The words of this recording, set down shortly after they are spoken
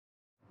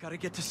Gotta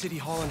get to City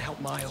Hall and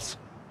help Miles.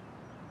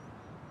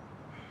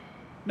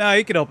 Nah,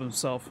 he can help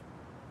himself.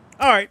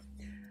 Alright.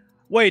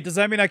 Wait, does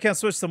that mean I can't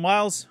switch to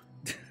Miles?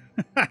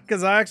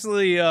 Because I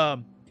actually,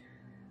 well,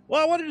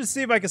 I wanted to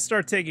see if I could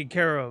start taking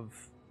care of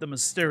the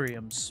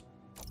Mysteriums.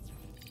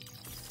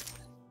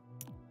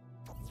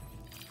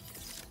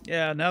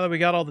 Yeah, now that we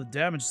got all the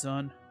damage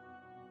done.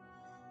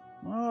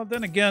 Well,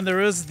 then again,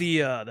 there is the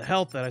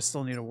health that I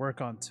still need to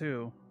work on,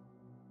 too.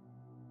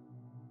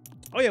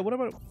 Oh, yeah, what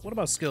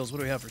about skills? What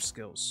do we have for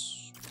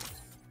skills?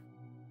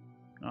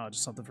 Oh,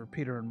 just something for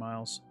Peter and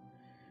Miles.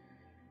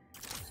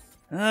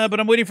 But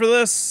I'm waiting for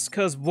this,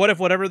 because what if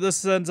whatever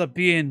this ends up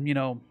being, you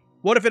know...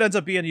 What if it ends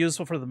up being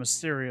useful for the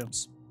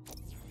Mysteriums?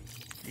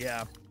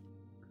 Yeah.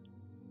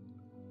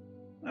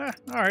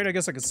 Alright, I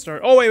guess I could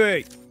start... Oh,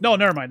 wait. No,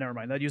 never mind.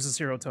 That uses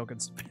hero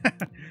tokens.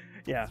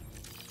 Yeah.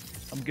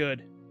 I'm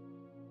good.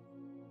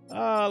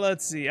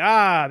 Let's see.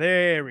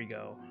 There we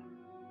go.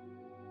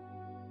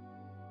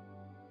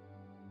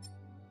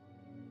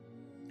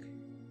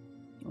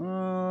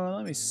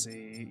 Let me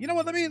see. You know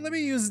what? Let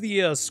me use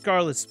the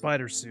Scarlet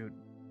Spider suit.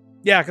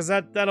 Yeah, because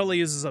that only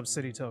uses up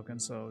city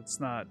tokens, so it's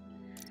not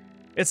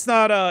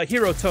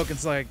hero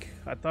tokens like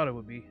I thought it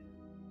would be.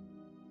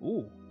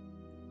 Ooh.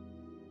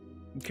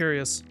 I'm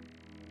curious.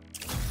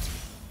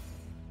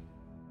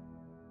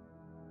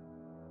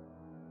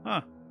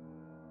 Huh.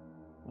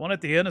 One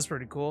at the end is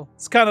pretty cool.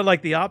 It's kind of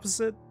like the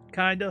opposite,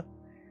 kinda.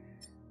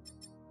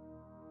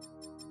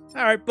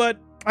 Alright, but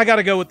I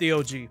gotta go with the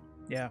OG.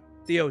 Yeah,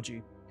 the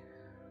OG.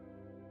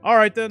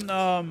 Alright then,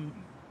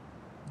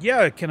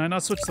 yeah, can I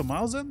not switch to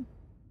Miles in?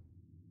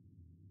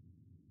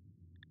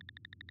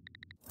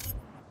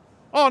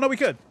 Oh, no, we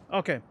could.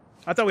 Okay.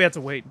 I thought we had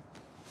to wait.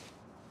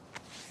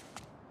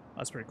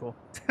 That's pretty cool.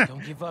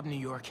 Don't give up, New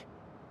York.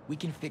 We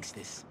can fix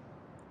this.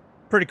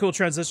 Pretty cool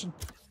transition.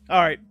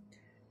 Alright.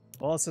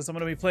 Well, since I'm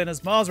going to be playing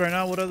as Miles right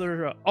now, what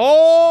other...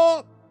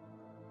 oh!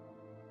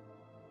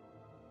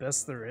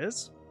 Best there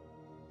is?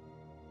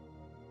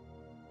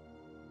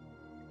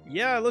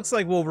 Yeah, it looks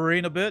like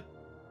Wolverine a bit.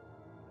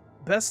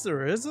 Best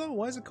there is, though?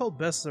 Why is it called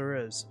Best There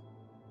Is?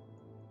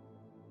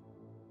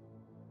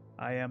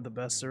 I am the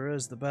best there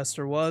is, the best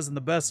there was, and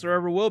the best there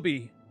ever will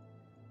be.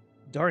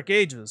 Dark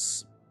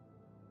Ages.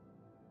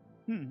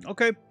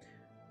 Okay.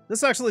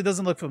 This actually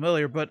doesn't look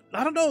familiar, but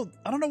I don't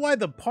know why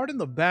the part in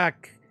the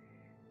back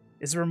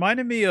is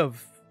reminding me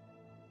of...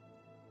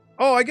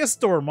 Oh, I guess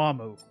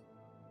Dormammu.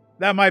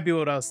 That might be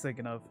what I was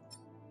thinking of.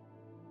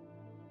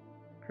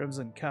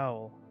 Crimson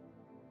Cowl.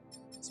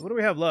 So what do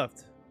we have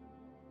left?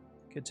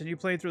 Continue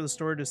playing through the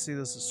story to see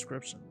this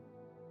description.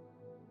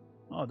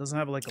 Oh, it doesn't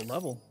have like a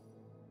level.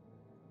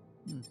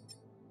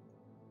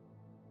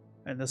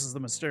 And this is the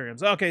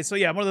Mysteriums. Okay, so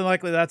yeah, more than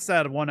likely that's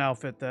that one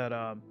outfit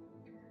that,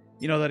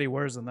 you know, that he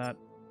wears in that.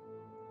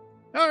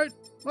 Alright,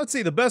 let's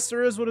see. The best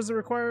there is, what does it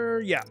require?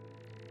 Yeah.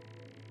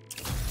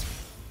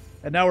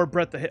 And now we're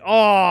Brett the Hit.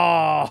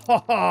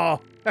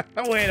 Oh!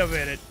 Wait a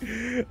minute.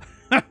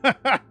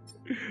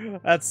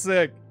 That's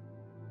sick.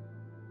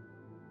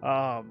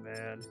 Oh,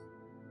 man.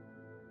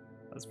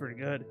 That's pretty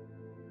good.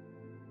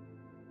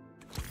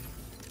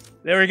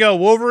 There we go.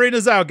 Wolverine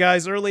is out,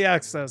 guys. Early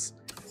access.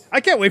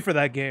 I can't wait for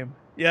that game.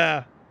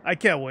 Yeah, I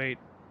can't wait.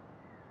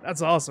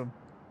 That's awesome.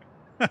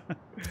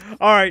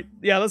 Alright,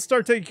 yeah, let's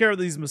start taking care of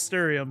these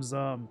Mysteriums.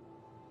 Well,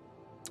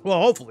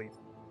 hopefully.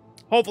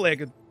 Hopefully I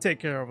could take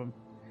care of them.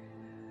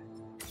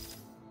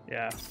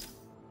 Yeah,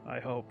 I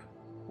hope.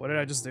 What did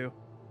I just do?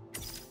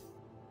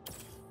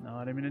 No,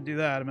 I didn't mean to do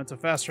that. I meant to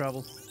fast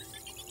travel.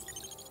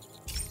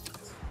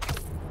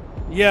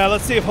 Yeah,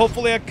 let's see if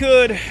hopefully I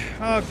could.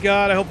 Oh,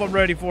 God, I hope I'm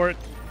ready for it.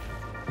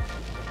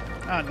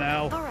 Not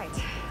now. All right,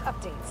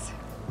 updates.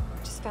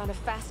 Just found a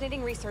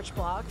fascinating research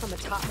blog from a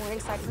top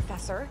Morningside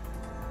professor.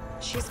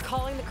 She's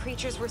calling the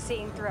creatures we're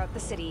seeing throughout the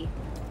city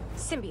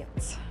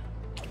symbiotes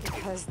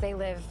because they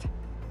live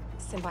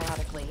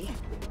symbiotically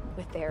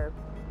with their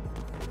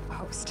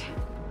host.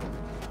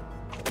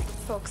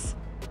 Folks,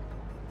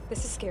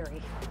 this is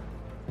scary.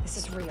 This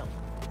is real.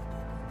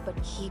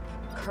 But keep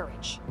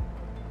courage.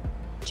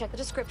 Check the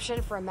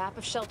description for a map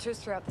of shelters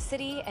throughout the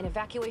city and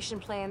evacuation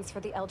plans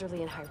for the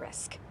elderly and high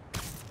risk.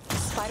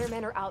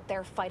 Spider-Men are out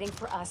there fighting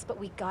for us, but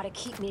we gotta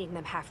keep meeting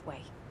them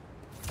halfway.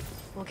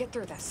 We'll get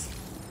through this.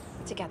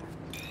 Together.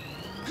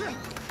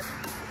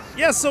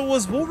 Yeah, so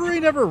was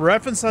Wolverine ever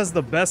referenced as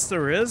the best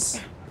there is?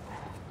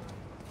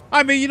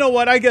 I mean, you know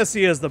what? I guess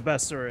he is the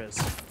best there is.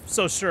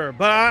 So sure.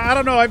 But I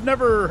don't know. I've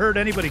never heard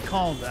anybody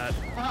call him that.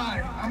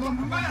 I am a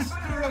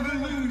master of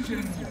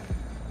illusion.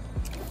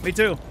 Me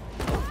too.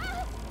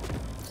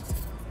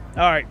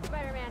 Alright.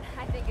 Spider-Man,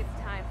 I think it's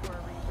time for a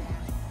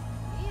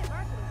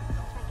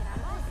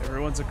rebrand.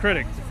 Everyone's a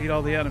critic. Defeat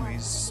all the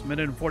enemies.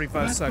 Minute and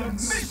 45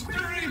 seconds.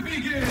 Mystery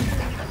begins.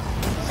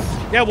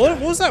 Yeah, what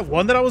was that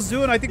one that I was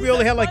doing? I think we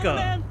only had like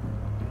a...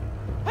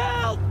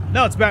 Help!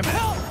 No, it's Batman.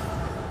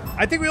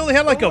 I think we only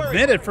had like a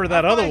minute for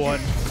that other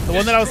one. The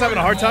one that I was having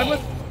a hard time with?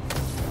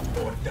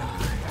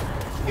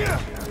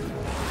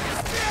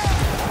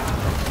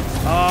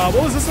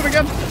 What was this one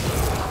again?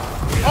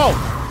 Oh.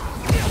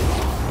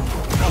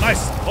 Oh,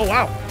 Nice. Oh,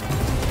 wow.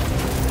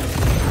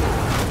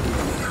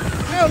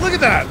 Yeah, look at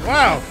that.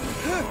 Wow.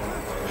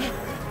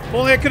 If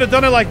only I could have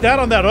done it like that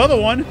on that other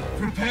one.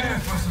 Prepare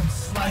for some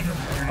sleight of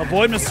hand.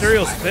 Avoid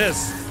Mysterio's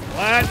fist.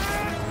 What?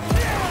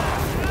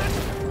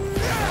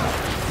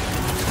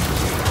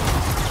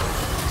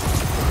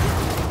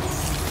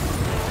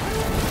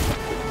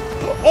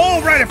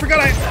 Oh, right. I forgot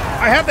I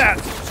have that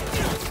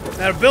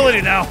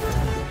ability now.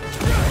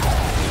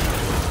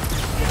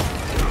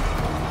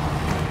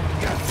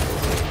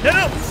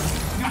 No.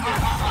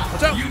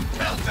 Watch out. You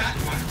felt that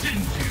one,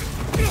 didn't you?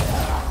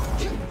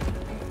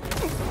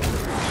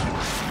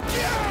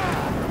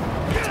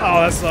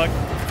 Oh, that sucked.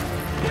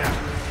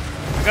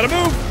 I gotta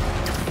move.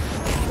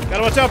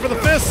 Gotta watch out for the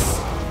fists.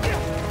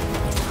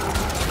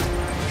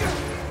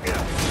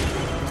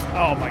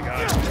 Oh my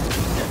god.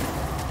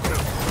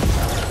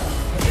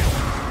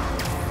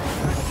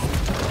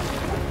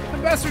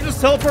 That bastard just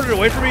teleported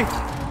away from me.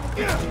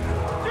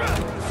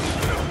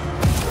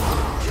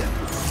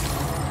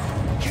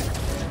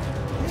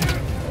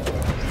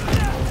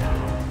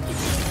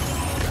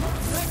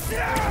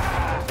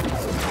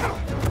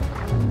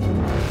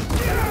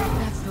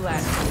 That's the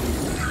last.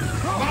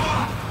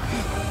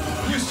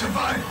 You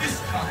survived this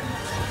time.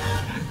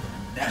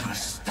 Never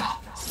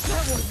stop.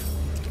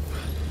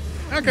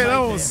 Okay, that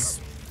was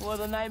Well,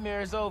 the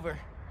nightmare is over.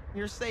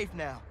 You're safe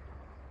now.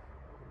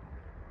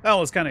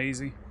 kind of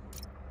easy.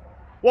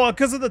 Well,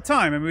 because of the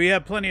time. I mean, we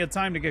had plenty of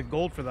time to get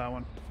gold for that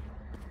one.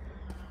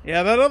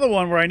 Yeah, that other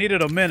one where I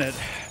needed a minute.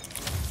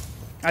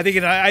 I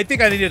think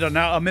I needed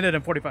a minute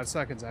and 45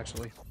 seconds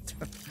actually.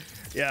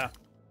 Yeah.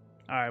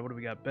 All right, what do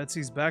we got?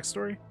 Betsy's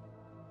backstory.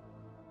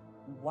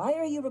 Why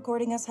are you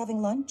recording us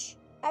having lunch?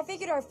 I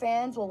figured our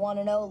fans will want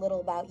to know a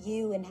little about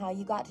you and how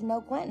you got to know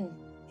Quentin.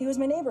 He was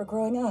my neighbor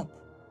growing up.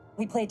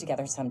 We played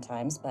together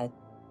sometimes, but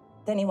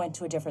then he went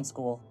to a different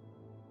school.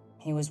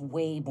 He was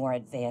way more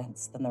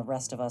advanced than the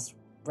rest of us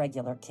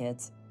regular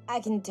kids. I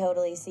can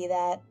totally see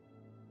that.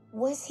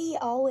 Was he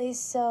always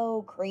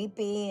so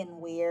creepy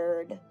and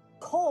weird?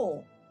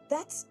 Cole,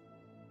 that's...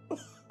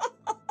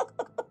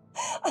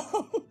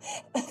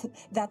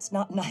 That's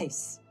not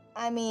nice.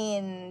 I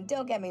mean,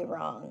 don't get me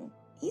wrong.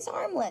 He's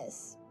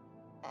harmless,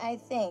 I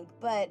think.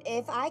 But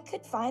if I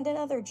could find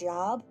another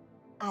job,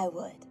 I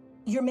would.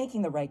 You're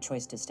making the right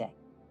choice to stay.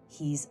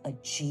 He's a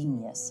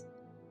genius.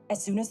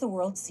 As soon as the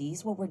world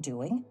sees what we're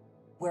doing,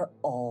 we're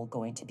all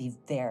going to be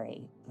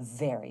very,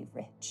 very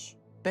rich.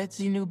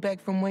 Betsy knew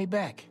Beck from way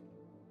back.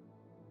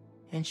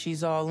 And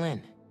she's all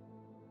in.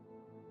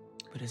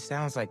 But it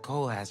sounds like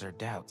Cole has her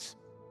doubts.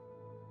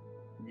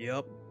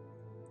 Yep.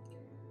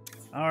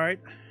 All right.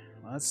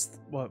 That's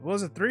what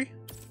was it? 3?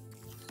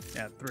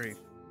 Yeah, 3.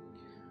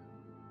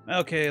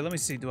 Okay, let me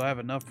see. Do I have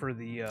enough for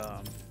the?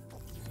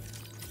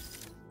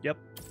 Yep,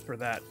 for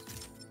that.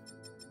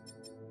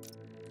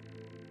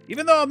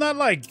 Even though I'm not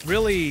like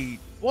really.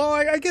 Well,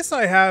 I guess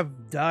I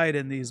have died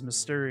in these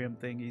Mysterium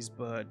thingies,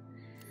 but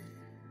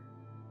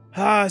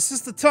it's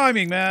just the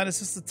timing, man. It's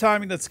just the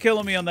timing that's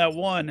killing me on that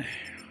one.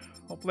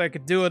 Hopefully, I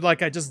could do it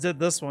like I just did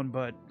this one,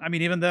 but I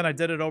mean, even then, I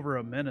did it over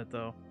a minute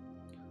though.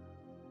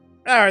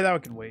 All right, that one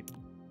can wait.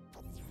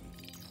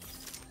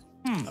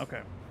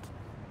 Okay.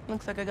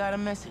 Looks like I got a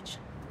message.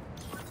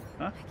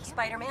 Huh?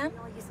 Spider-Man,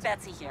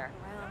 Betsy here.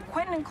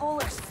 Quentin and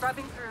Cole are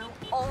scrubbing through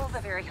all the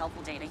very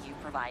helpful data you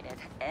provided,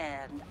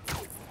 and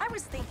I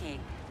was thinking,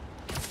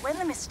 when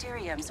the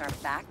Mysteriums are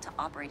back to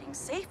operating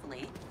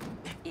safely,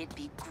 it'd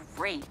be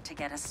great to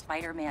get a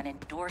Spider-Man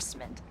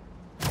endorsement.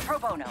 Pro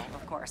bono,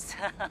 of course.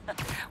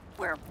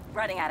 We're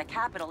running out of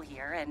capital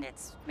here, and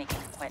it's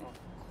making Quentin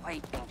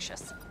quite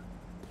anxious.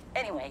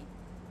 Anyway,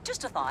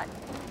 just a thought.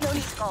 No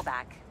need to call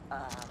back.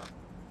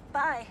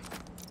 Bye.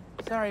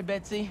 Sorry,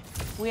 Betsy.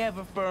 We have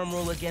a firm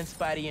rule against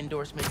Spidey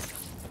endorsements.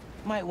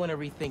 Might want to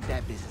rethink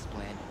that business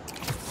plan.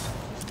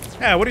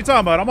 Yeah, what are you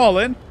talking about? I'm all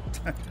in.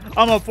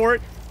 I'm up for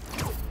it.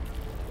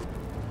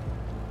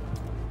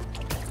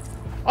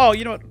 Oh,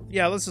 you know what?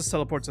 Yeah, let's just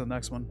teleport to the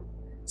next one.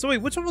 So wait,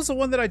 which one was the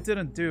one that I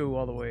didn't do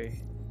all the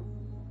way?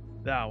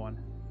 That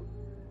one.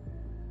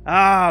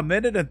 Ah,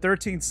 minute and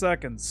 13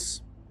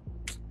 seconds.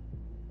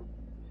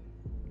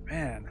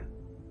 Man.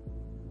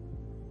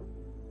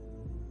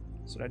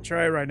 Should I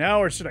try it right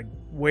now, or should I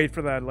wait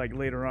for that like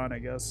later on? I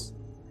guess.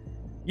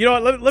 You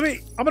know what? Let me.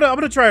 I'm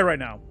gonna try it right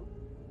now.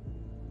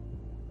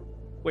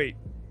 Wait.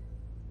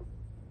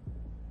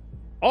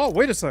 Oh,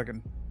 wait a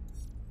second.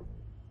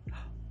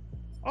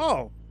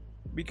 Oh,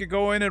 we could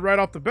go in it right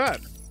off the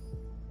bat.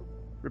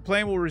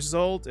 Replaying will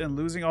result in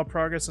losing all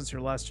progress since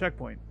your last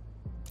checkpoint.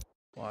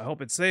 Well, I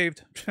hope it's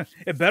saved.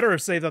 It better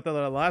have saved up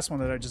the last one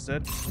that I just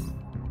did.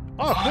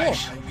 Oh, cool. I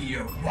shall be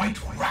your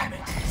white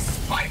rabbit,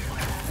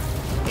 Spider-Man.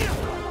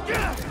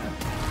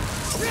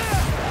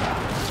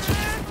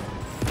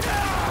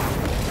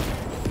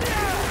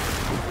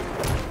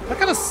 That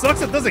kind of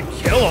sucks. It doesn't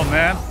kill him,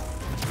 man.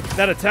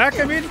 That attack,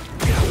 I mean.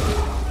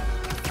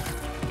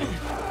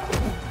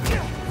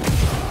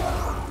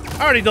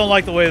 I already don't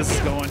like the way this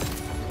is going.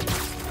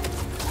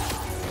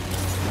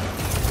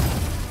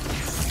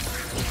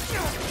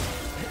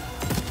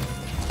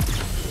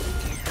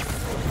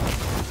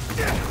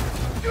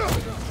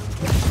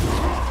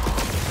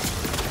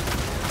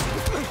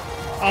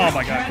 Oh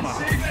my god, come on.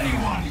 Save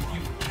anyone if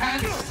you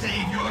can't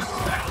save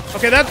yourself.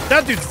 Okay,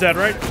 that dude's dead,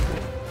 right?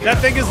 That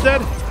thing is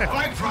dead?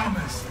 I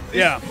promise. This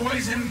Yeah.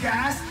 poison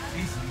gas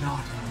is not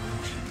an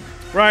illusion.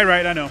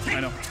 Right, I know.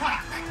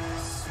 Tick-tock,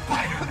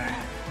 Spider-Man.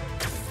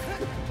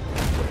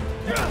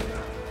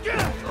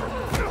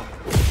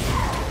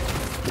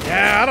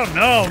 Yeah, I don't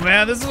know,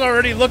 man. This is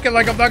already looking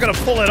like I'm not gonna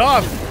pull it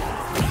off.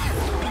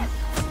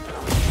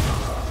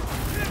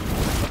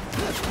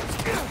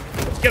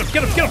 Get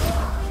him!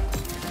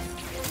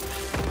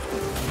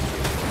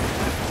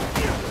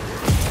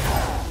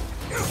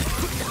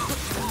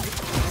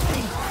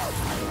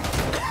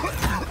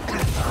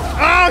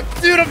 Oh,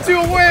 dude, I'm 2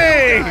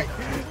 away!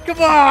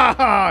 Come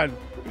on!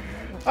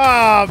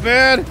 Ah,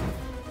 man.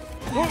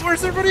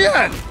 Where's everybody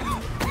at?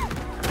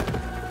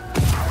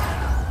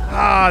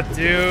 Ah,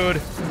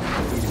 dude.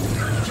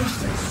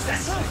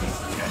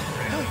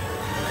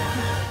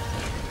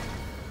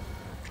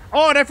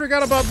 Oh, and I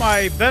forgot about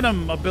my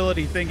Venom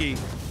ability thingy.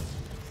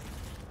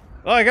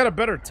 Oh, I got a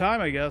better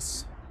time, I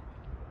guess.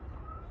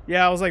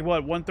 Yeah, I was like,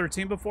 what,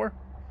 113 before?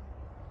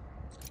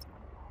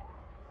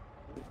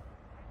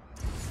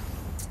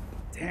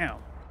 Damn.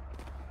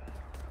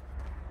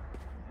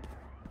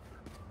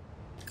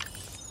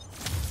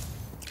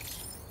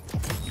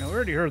 You know, we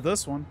already heard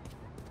this one.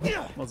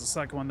 Well, it's the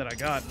second one that I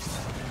got.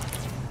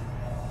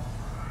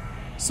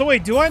 So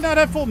wait, do I not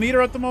have full meter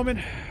at the moment?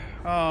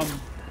 Oh,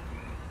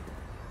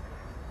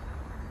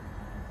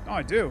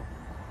 I do.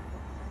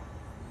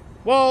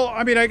 Well,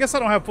 I mean, I guess I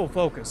don't have full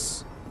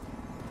focus.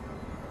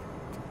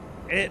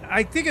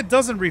 I think it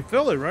doesn't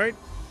refill it, right?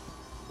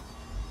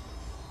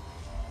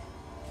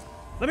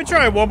 Let me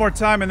try it one more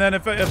time, and then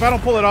if I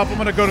don't pull it off, I'm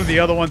going to go to the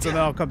other ones, and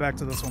then I'll come back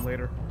to this one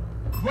later.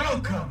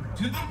 Welcome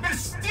to the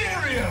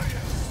Mysterium,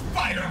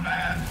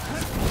 Spider-Man.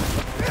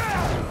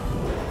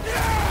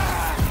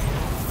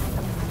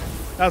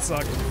 That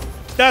sucked.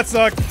 That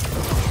sucked.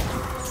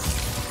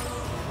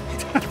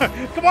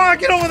 Come on,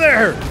 get over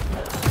there!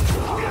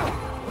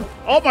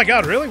 Oh my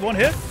god, really? One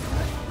hit? You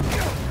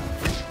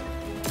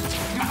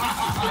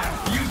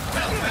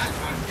felt that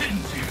one,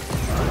 didn't you?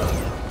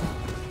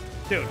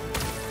 Dude.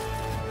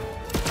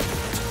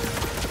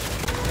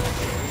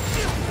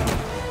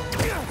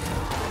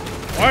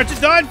 Why aren't you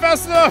dying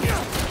fast enough?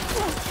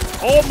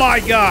 Oh my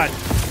god.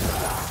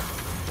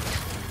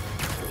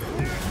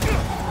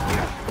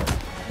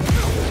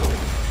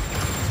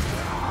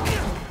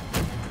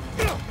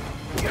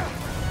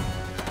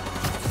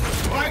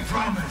 I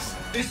promise,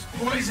 this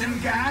poison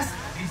gas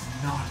is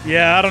not.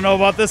 Yeah, I don't know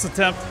about this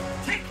attempt.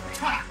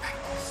 Tick-tock,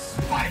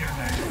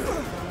 Spider-Man.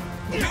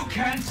 You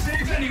can't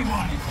save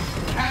anyone if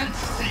you can't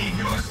save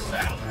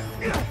yourself.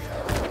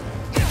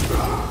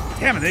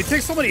 Damn it, they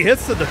take so many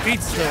hits to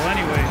defeat still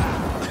anyway.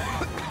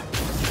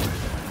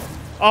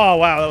 Oh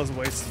wow, that was a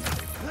waste.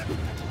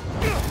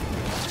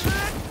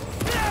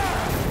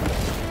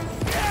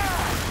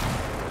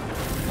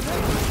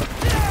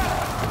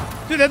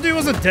 Dude, that dude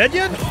wasn't dead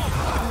yet?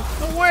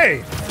 No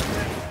way.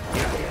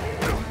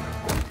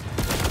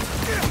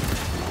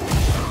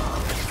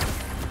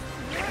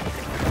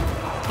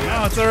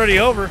 Now it's already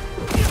over.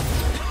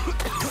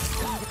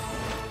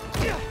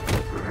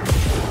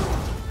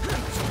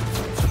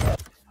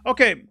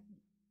 Okay.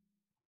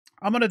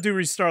 I'm gonna do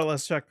restart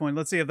last checkpoint.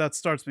 Let's see if that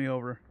starts me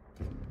over.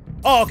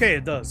 Oh, okay,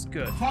 it does.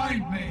 Good.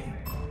 Find me.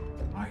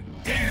 I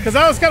dare. Because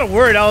I was kind of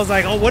worried. I was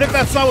like, oh, what if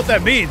that's not what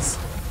that means?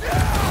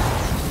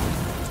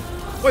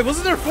 Wait,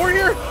 wasn't there 4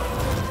 here?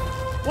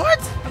 What?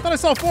 I thought I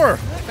saw 4.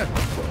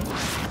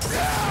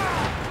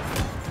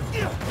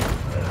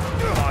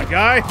 Come on,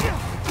 guy.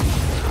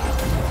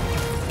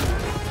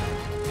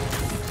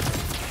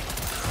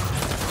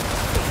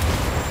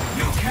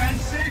 You can't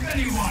save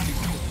anyone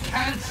if you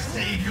can't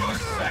save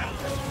yourself.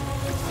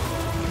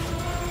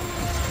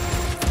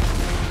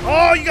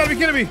 Oh, you gotta be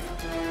kidding me.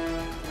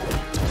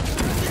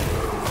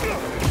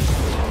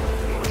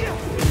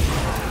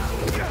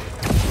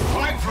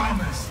 I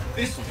promise,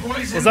 this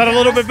poison. Was that a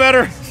little bit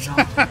better?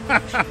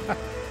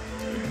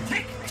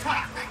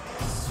 Tick-tock,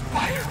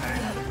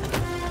 Spider-Man.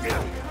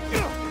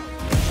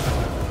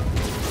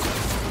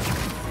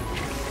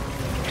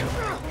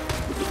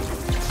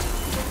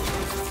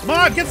 Come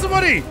on, get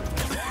somebody.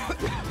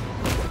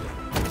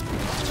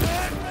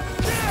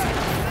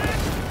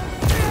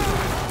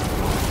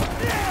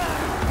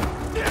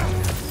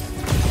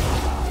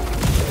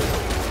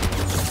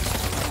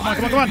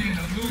 Come on.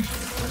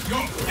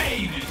 Your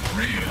pain is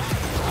real.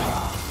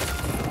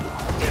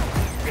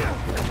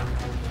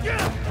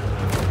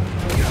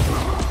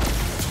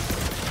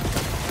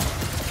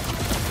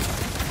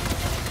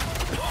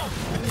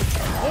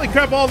 Holy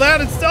crap, all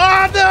that and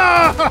stuff.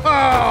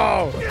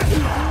 Oh, no!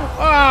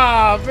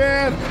 Ah,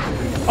 man.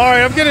 All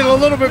right, I'm getting a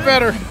little bit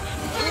better.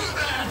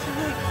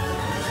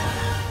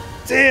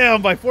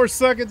 Damn, by 4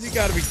 seconds, you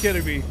gotta be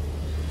kidding me.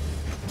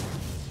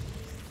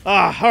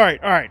 Ah, all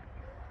right.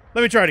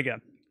 Let me try it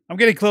again. I'm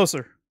getting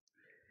closer.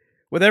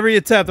 With every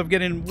attempt, I'm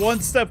getting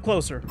one step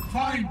closer.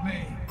 Find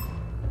me.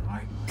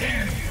 I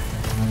dare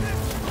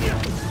you.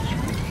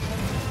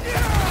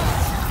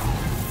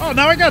 Oh,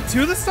 now I got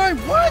 2 this time?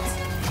 What?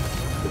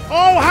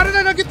 Oh, how did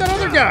I not get that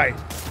other guy?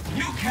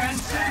 You can't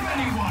save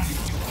anyone.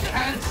 You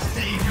can't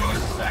save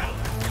yourself.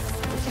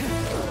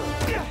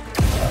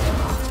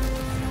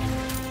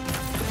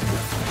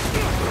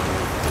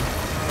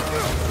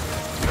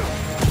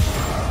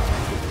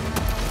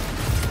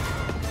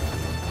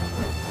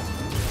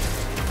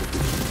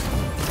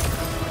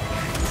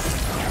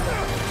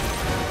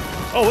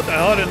 Oh, what the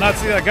hell? I did not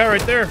see that guy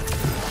right there.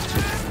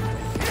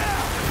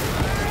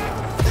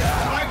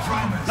 I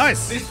promise.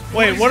 Nice.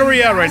 Wait, what are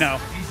we at right now?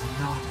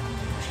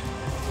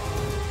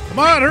 Come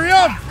on, hurry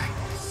up!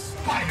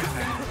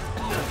 Spider-Man.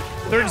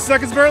 30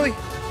 seconds barely.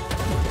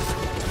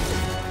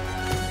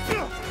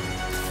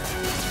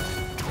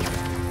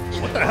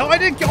 What the hell? I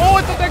didn't. Oh,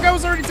 I thought that guy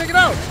was already taken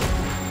out.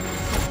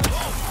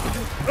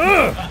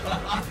 Ugh.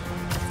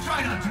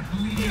 Try not to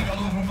bleed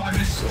all over my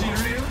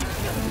Mysterium.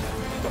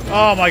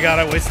 Oh my god,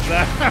 I wasted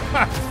that.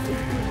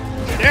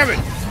 Damn it.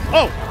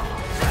 Oh.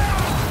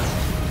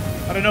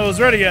 I didn't know it was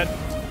ready yet.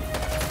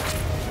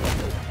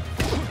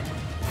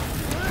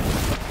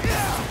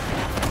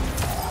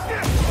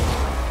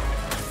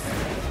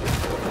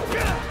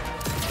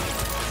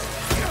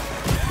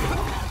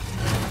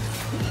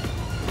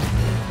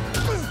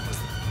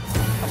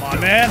 Come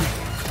on, man.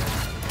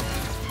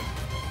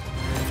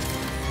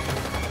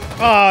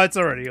 Oh, it's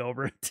already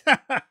over.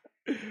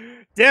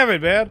 Damn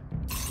it, man.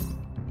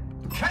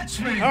 Catch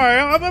me. All right,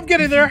 I'm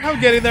getting there. I'm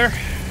getting there.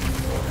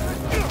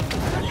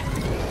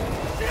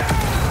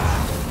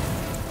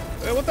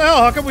 Hey, what the hell?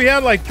 How come we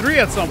had like 3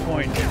 at some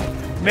point?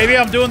 Maybe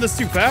I'm doing this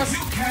too fast?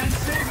 You can't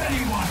save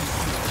anyone.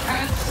 You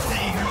can't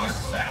save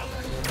yourself.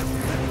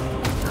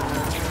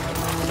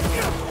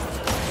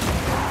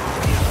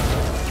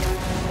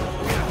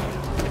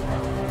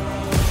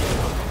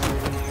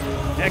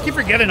 Yeah, I keep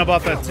forgetting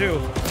about that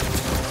too.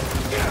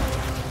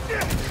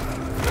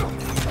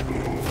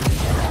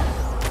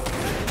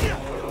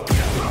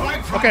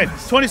 Okay,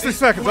 26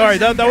 seconds. All right,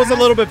 that was a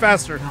little bit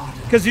faster.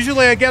 Because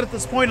usually I get at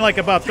this point like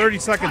about 30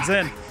 seconds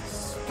in.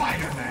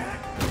 Spider-Man.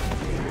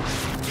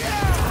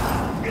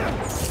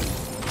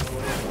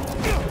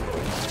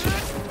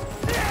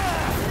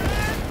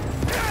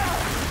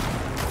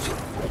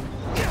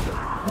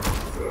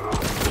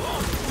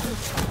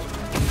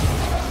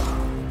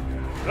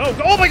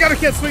 Oh my god, I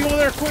can't swing over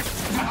there quick.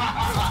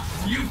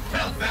 You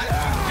felt that,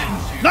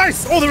 didn't you?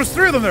 Nice! Oh, there was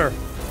 3 of them there.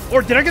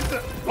 Or did I get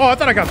the... Oh, I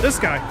thought I got this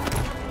guy.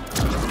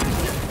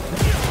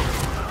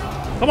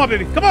 Come on,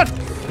 baby. Come on!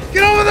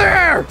 Get over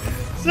there!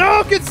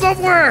 No, get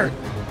somewhere!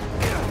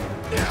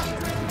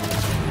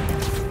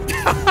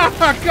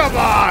 Come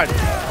on!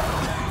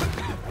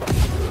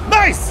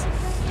 Nice!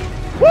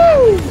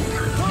 Woo!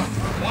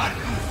 What?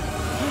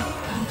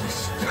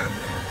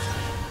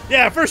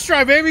 Yeah, first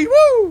try, baby!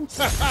 Woo!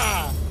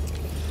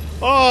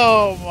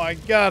 Oh my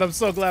god, I'm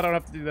so glad I don't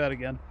have to do that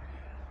again.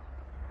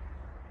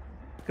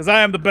 Because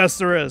I am the best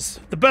there is.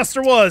 The best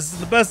there was,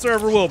 and the best there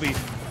ever will be.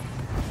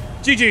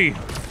 GG!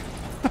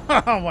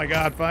 Oh my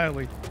god,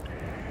 finally.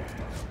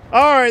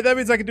 Alright, that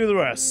means I can do the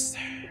rest.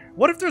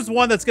 What if there's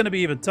one that's going to be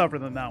even tougher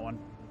than that one?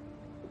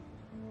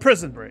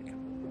 Prison Break.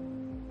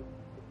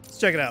 Let's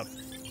check it out.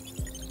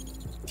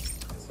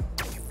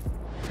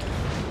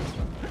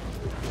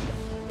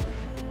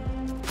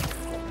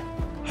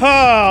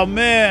 Oh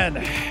man,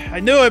 I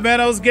knew it, man.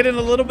 I was getting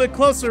a little bit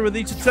closer with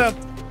each attempt.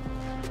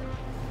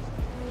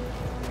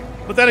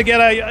 But then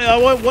again, I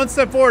went 1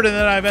 step forward and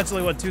then I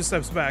eventually went 2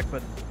 steps back,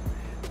 but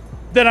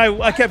then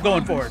I kept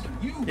going forward.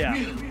 Yeah.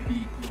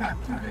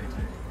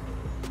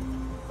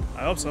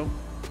 I hope so.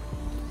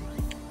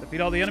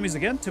 Defeat all the enemies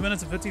again? 2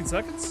 minutes and 15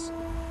 seconds?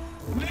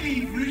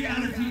 Leave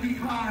reality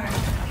behind.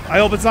 I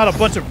hope it's not a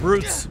bunch of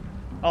brutes.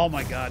 Oh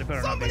my god, it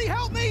better not be. Somebody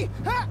help me!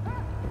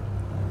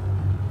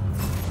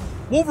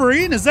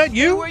 Wolverine, is that Stay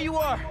you? where you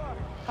are.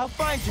 I'll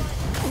find you.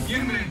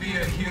 You may be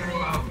a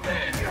hero out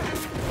there,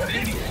 but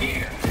in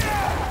here, you're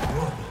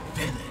a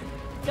villain.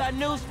 Got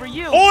news for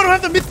you. Oh, I don't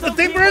have the Some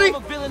thing people ready? I'm a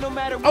villain no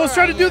matter I was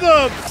where trying to do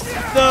the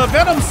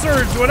Venom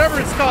Surge, whatever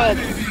it's called.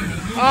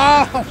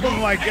 Oh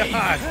my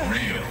god.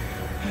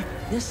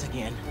 This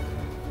again.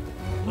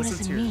 What Listen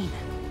does to it your- mean?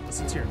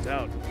 Listen to your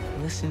doubt.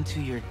 Listen to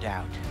your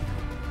doubt.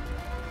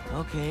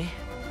 Okay.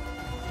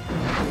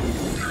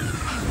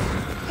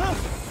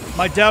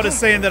 My doubt is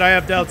saying that I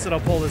have doubts that I'll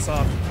pull this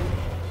off.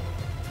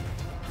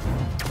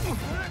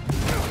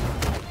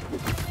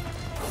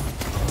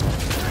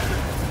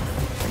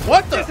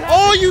 What the?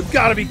 Oh, you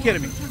gotta be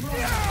kidding me.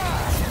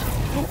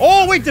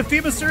 Oh, wait,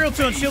 defeat Mysterio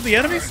to unshield the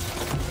enemies?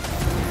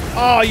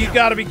 Oh, you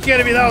gotta be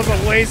kidding me. That was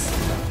a waste.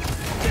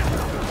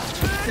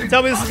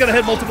 Tell me this is gonna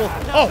hit multiple.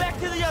 Now Oh, back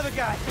to the other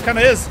guy.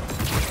 kinda is.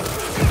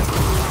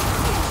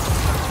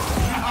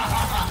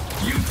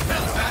 You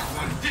felt that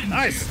one, didn't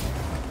Nice.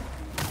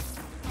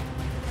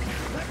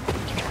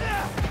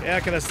 Yeah,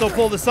 can I still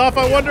pull this off,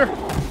 I wonder?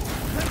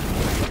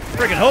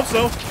 Freaking hope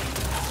so.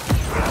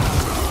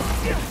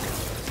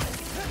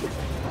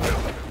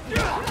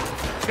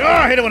 Oh,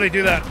 I hate it when they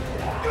do that.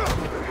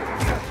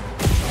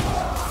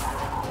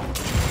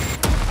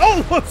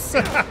 Oh, whoops.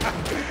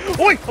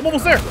 Oi, I'm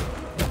almost there.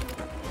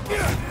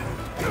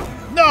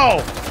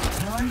 No.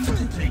 Time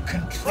to take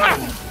control.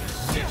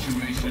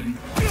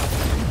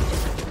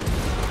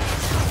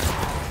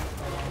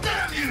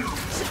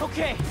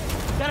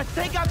 gotta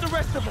take out the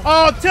rest of them.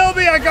 Oh, tell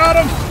me I got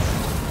him!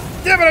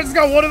 Damn it, I just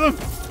got one of them.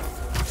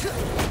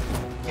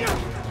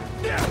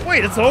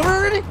 Wait, it's over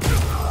already?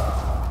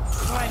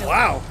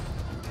 Wow.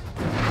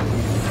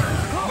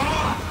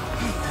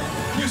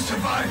 You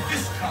survived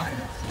this time.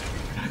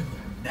 I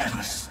will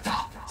never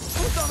stop.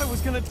 Who thought I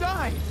was gonna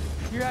die?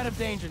 You're out of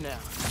danger now.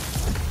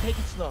 Take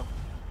it slow.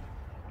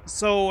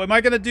 So, am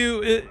I gonna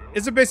do...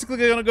 Is it basically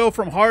gonna go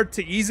from hard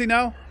to easy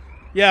now?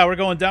 Yeah, we're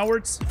going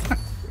downwards.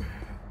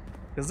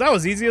 Because that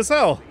was easy as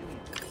hell.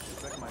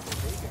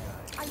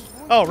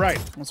 Oh, right.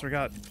 Almost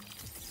forgot.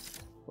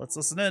 Let's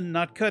listen in,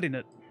 not cutting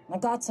it. I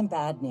got some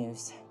bad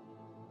news.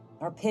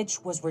 Our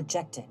pitch was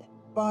rejected.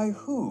 By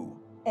who?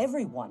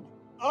 Everyone.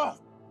 Ah,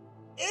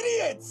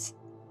 idiots!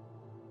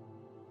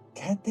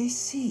 Can't they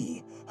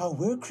see how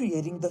we're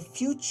creating the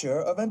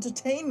future of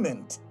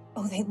entertainment?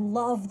 Oh, they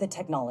love the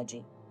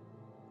technology.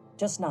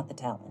 Just not the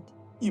talent.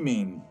 You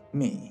mean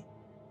me?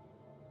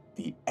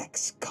 The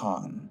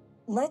ex-con?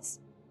 Let's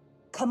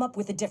come up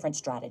with a different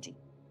strategy.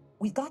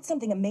 We've got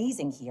something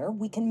amazing here.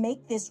 We can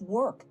make this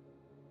work.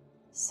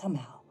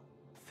 Somehow.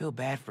 Feel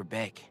bad for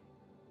Beck.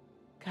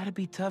 Gotta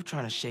be tough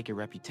trying to shake a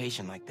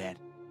reputation like that.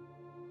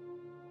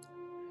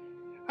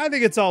 I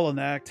think it's all an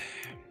act.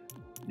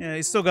 Yeah,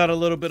 he's still got a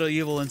little bit of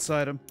evil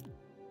inside him.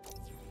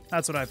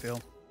 That's what I feel.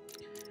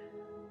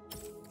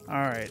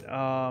 Alright,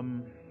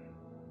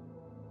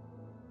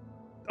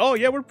 oh,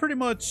 yeah, we're pretty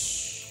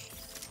much...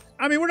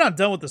 I mean, we're not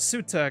done with the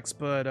suit text,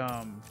 but,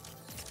 I'm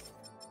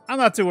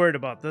not too worried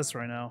about this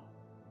right now.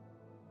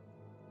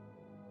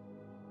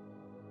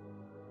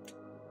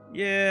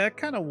 Yeah, I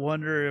kind of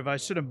wonder if I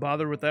shouldn't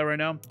bother with that right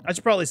now. I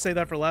should probably say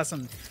that for last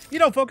and, you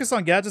know, focus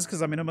on gadgets,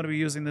 because, I mean, I'm going to be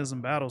using this in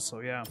battle,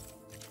 so yeah.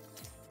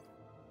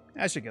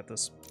 I should get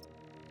this.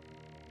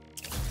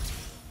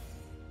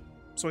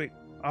 Sweet.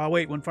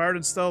 Wait, when fired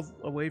in stealth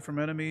away from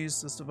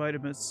enemies, this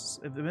device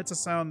emits a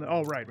sound.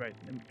 Oh, right.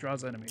 It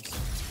draws enemies.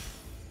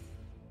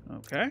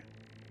 Okay.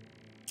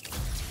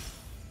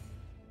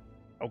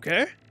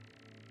 Okay.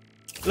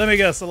 Let me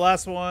guess, the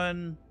last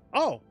one...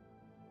 Oh!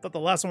 I thought the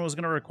last one was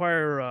going to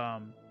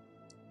require,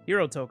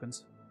 hero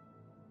tokens.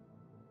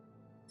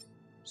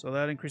 So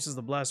that increases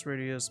the blast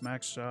radius,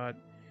 max shot.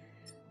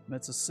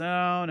 Emits a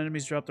sound.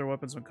 Enemies drop their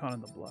weapons when caught in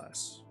the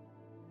blast.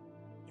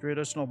 3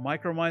 additional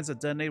micro mines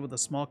that detonate with a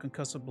small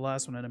concussive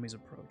blast when enemies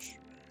approach.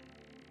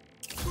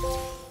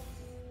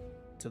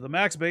 To the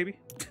max, baby.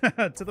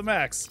 To the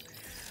max.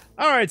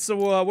 Alright,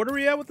 so what are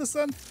we at with this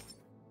then?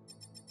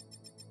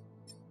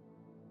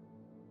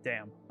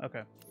 Damn.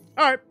 Okay.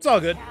 Alright, it's all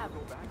good.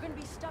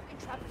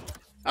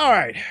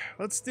 Alright,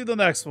 let's do the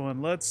next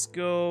one. Let's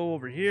go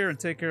over here and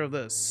take care of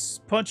this.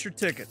 Punch your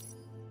ticket.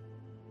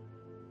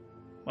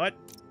 What?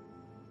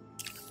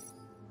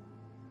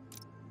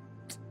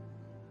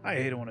 I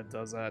hate it when it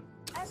does that.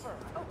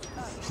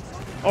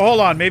 Oh, hold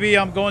on. Maybe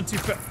I'm going too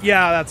fast.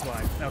 Yeah, that's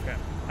why. Okay.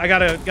 I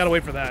gotta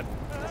wait for that.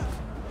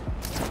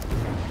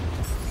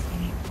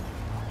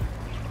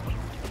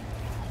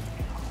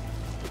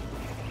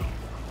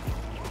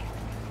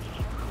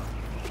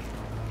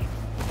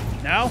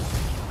 Now?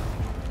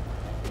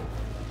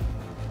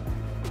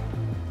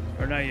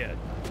 Or not yet?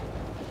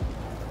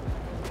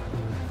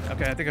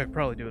 Okay, I think I can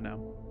probably do it now.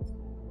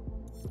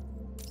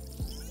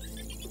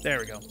 There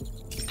we go.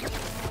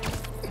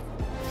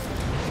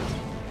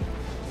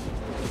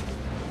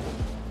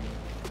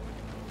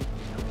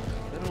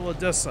 Little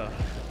Odessa.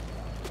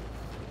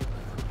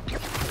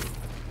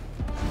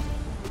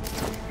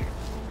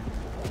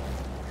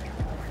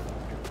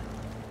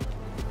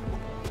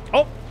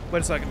 Oh, wait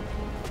a second.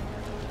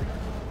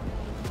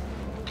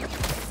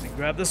 Let me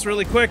grab this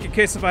really quick in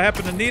case if I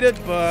happen to need it,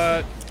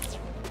 but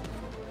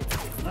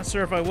not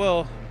sure if I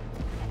will.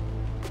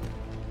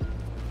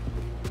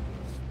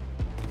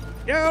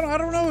 Yeah, I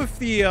don't know if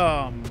the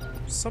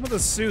some of the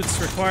suits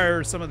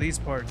require some of these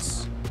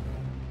parts.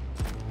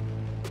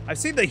 I've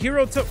seen the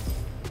hero tokens.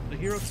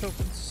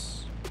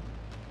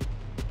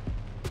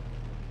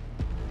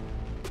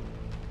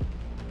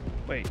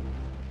 Wait,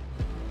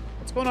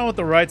 what's going on with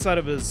the right side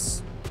of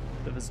his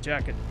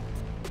jacket?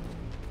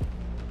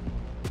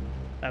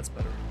 That's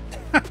better.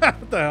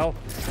 What the hell?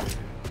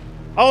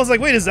 I was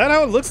like, wait, is that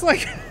how it looks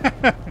like?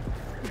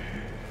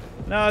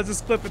 No, I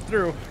just clip it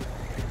through.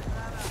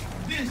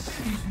 This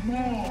is more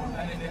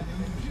than an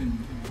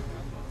illusion.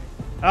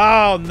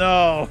 Oh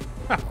no.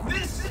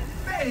 This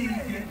may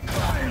get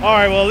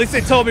Alright, well at least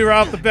they told me right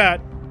off the bat.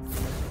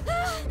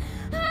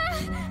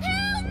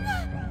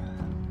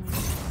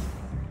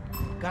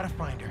 Gotta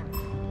find her.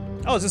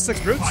 Oh, is this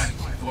 6 brutes? fight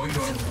for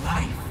your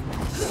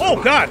life.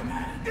 Oh god!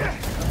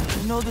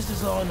 I know this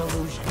is all an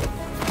illusion,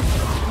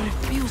 but it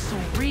feels so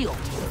real.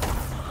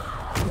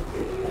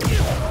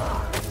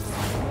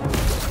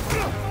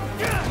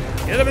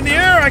 Get him in the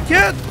air, I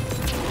can't!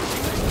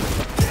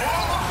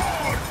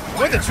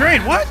 Wait, the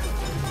train, what?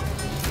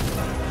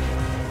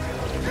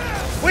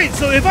 Wait,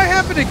 so if I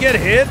happen to get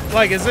hit,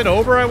 like, is it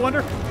over, I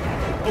wonder?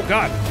 Oh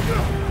god.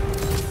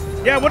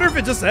 Yeah, I wonder if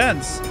it just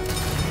ends.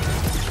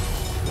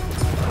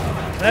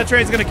 That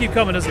train's gonna keep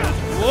coming, isn't it?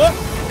 Whoop!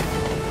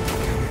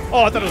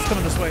 Oh, I thought it was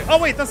coming this way. Oh,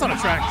 wait, that's not a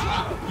track.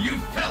 You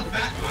felt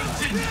that one,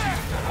 didn't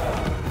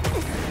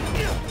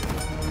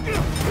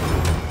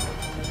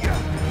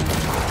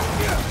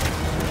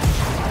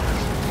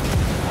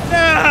No!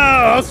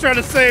 I was trying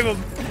to save him.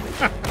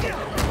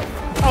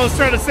 I was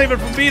trying to save him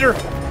from Peter.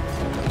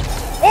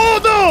 Oh,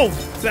 no!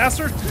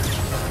 Bastard.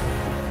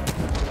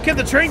 Can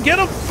the train get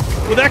him?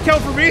 Will that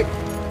count for me?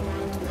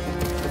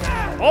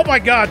 Oh, my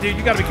God, dude.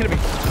 You gotta be kidding me.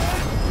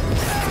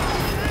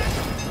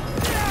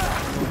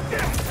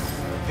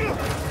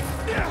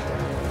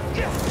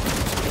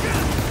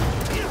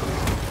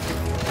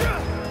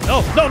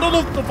 No, no, no,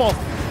 no, the ball.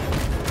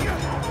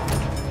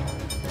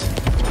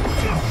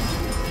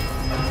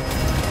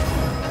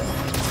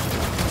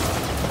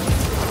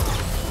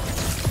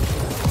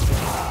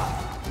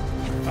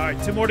 All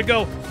right, 2 more to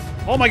go.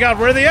 Oh my God,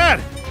 where are they at?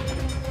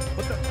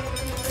 What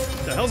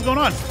the hell's going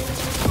on?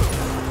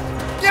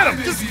 Get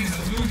him! Just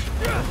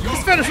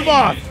finish him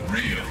off.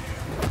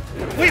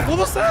 Wait, what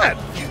was that?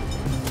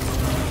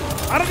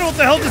 I don't know what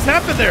the hell just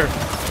happened there.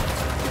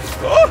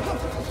 Oh!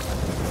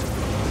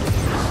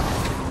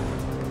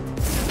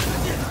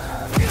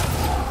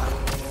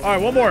 All right,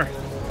 one more.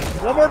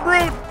 One more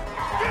brute.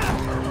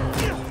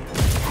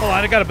 Hold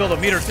on, I gotta build a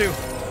meter too.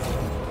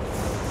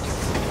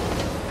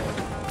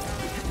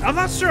 I'm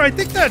not sure. I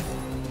think that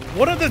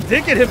one of them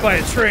did get hit by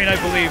a train, I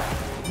believe.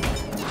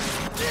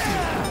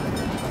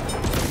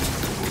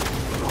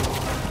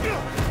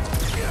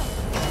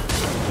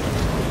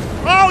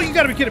 Oh, you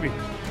gotta be kidding me.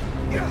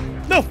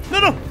 No, no,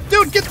 no.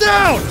 Dude, get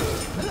down.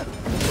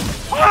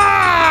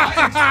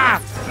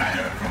 Ah!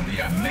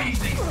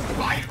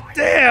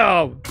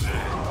 Damn.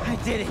 I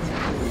did it.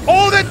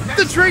 Oh,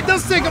 the train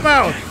does take him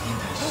out.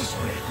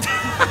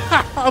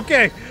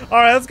 Okay. All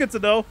right, that's good to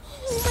know.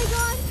 Oh my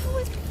God, that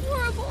was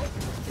horrible.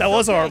 That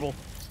was horrible.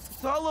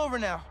 It's all over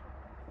now.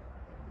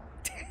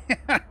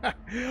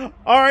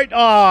 All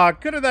right.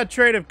 Couldn't that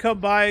train have come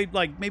by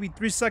like maybe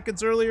 3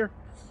 seconds earlier?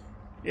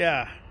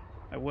 Yeah,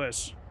 I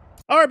wish.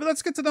 All right, but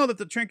that's good to know that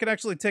the train can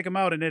actually take him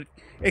out, and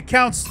it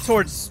counts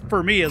towards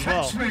for me as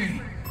well.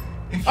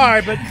 All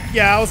right, but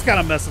yeah, I was kind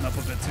of messing up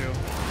a bit too.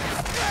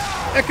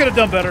 I could have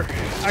done better.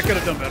 I could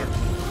have done better.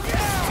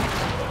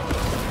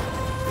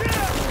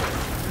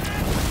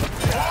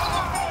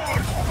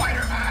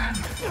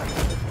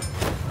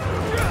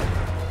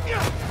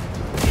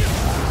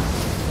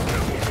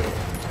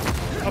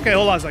 Okay,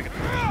 hold on a second.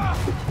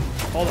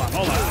 Hold on,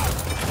 hold on.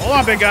 Hold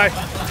on, big guy.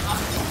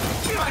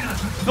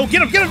 No,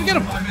 get him, get him, get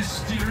him.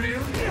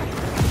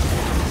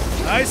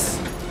 Nice.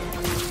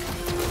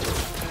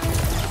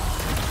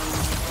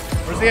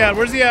 Where's he at?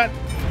 Where's he at?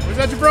 Where's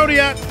that jabroni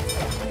at?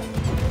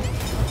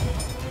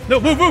 No,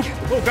 move, move.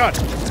 Oh, God.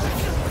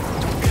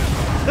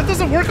 That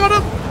doesn't work on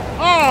him?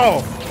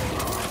 Oh.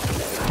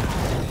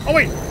 Oh,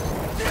 wait.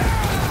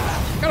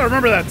 Gotta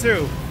remember that,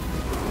 too.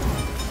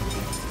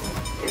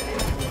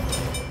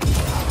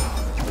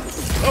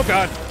 Oh,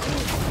 God.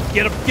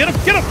 Get him, get him,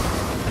 get him!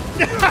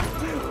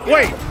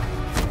 Wait.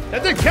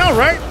 That didn't count,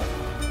 right?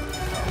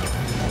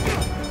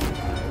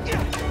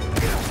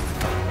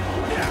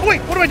 Oh,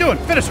 wait, what am I doing?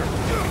 Finish her.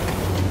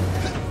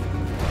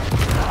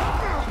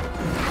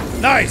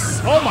 Nice.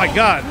 Oh, my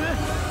God.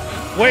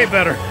 Way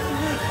better.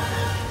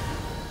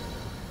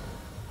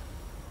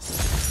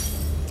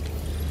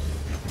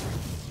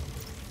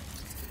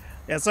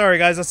 Yeah, sorry,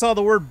 guys. I saw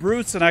the word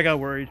brutes and I got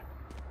worried.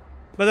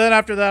 But then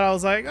after that, I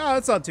was like, oh,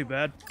 that's not too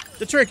bad.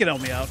 The trick can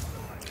help me out.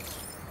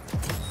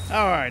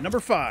 All right, number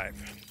 5.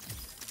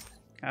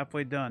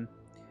 Halfway done.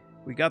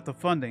 We got the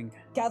funding.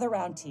 Gather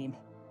round, team.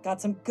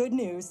 Got some good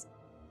news.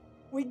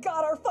 We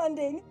got our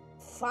funding.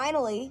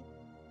 Finally.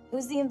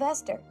 Who's the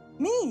investor?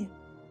 Me.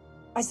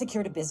 I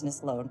secured a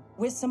business loan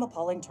with some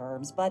appalling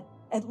terms, but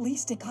at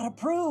least it got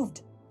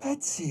approved.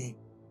 Betsy,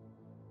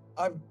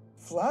 I'm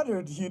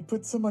flattered you'd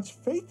put so much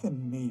faith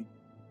in me.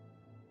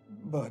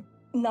 But...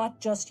 Not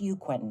just you,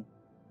 Quentin.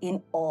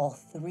 In all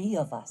 3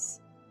 of us.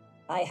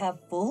 I have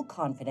full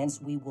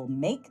confidence we will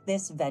make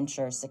this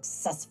venture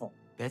successful.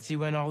 Betsy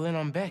went all in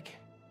on Beck.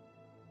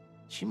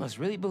 She must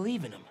really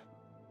believe in him.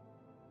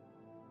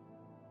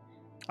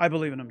 I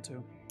believe in him,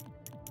 too.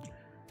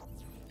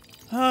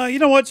 You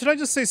know what? Should I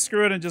just say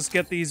screw it and just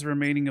get these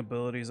remaining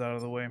abilities out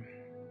of the way?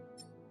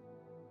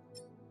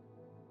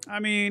 I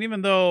mean,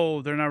 even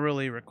though they're not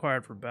really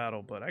required for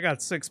battle, but I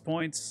got 6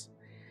 points.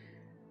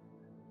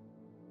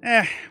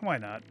 Why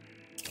not?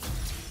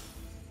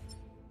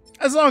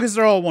 As long as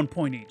they're all 1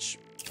 point each.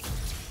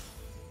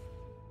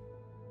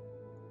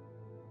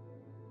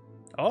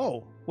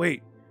 Oh,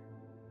 wait.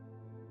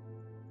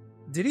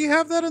 Did he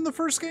have that in the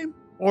first game?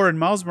 Or in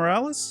Miles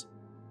Morales?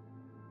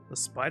 The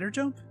spider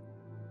jump?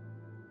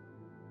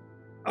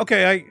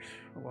 Okay,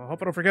 well, I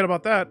hope I don't forget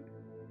about that.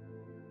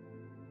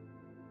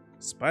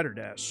 Spider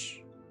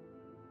dash.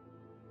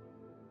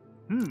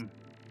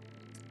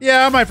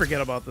 Yeah, I might forget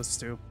about this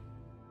too.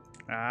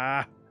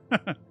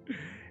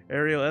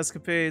 Aerial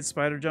escapade,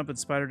 spider jump, and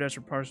spider dash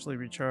are partially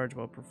recharged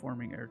while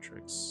performing air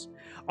tricks.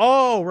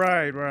 Oh,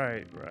 right.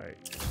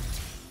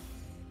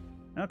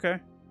 Okay.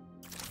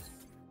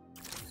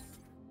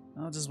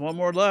 Well, just 1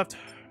 more left.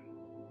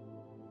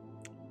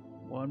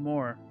 One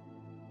more.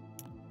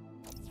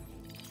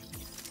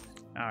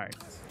 Alright.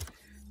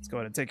 Let's go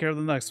ahead and take care of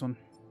the next one.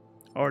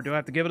 Or do I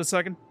have to give it a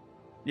second?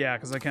 Yeah,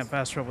 because I can't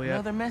fast travel yet.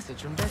 Another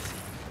message from Betsy.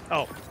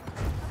 Oh.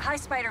 Hi,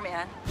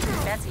 Spider-Man.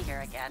 Betsy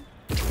here again.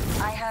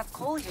 I have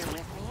Cole here with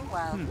me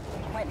while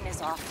Quentin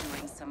is off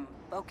doing some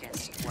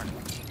focused work.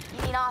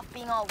 You mean off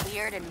being all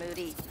weird and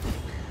moody?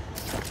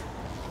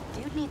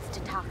 Dude needs to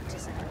talk to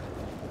someone.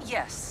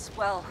 Yes,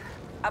 well,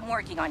 I'm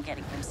working on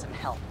getting him some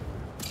help.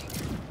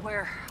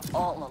 We're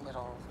all a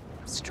little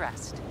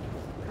stressed,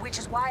 which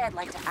is why I'd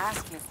like to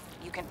ask if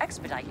you can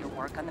expedite your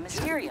work on the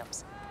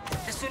Mysteriums.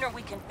 The sooner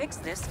we can fix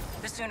this,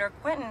 the sooner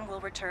Quentin will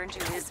return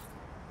to his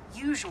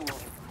usual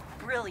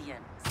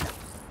brilliance.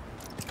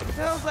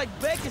 Sounds like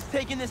Beck is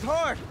taking this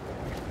hard.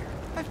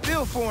 I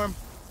feel for him.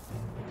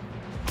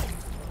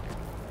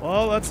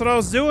 Well, that's what I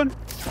was doing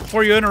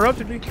before you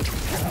interrupted me.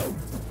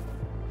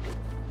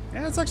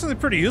 Yeah, it's actually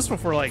pretty useful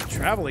for, like,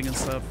 traveling and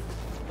stuff.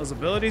 Those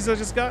abilities I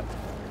just got.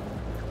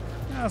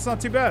 Yeah, it's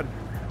not too bad.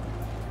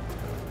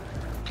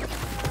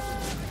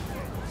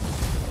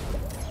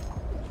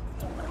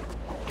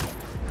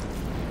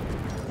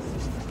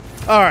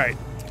 Alright.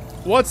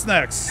 What's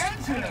next?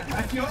 Enter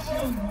at your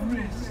own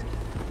risk.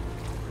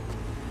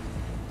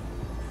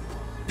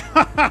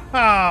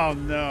 Oh,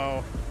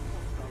 no.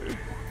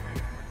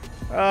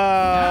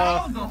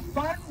 Now the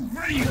fun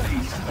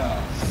really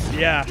starts.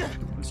 Yeah.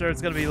 I'm sure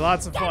it's going to be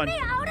lots of fun.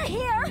 Get me out of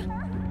here!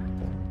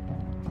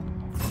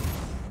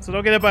 So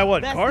don't get hit by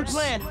what? That's Cards? the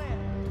plan.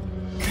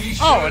 Be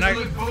sure and to I...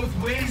 look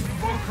both ways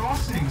before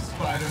crossing,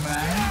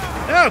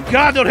 Spider-Man. Oh,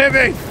 God, don't hit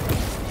me!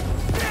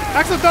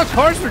 Actually, I thought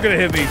cards were going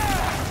to hit me.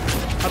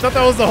 I thought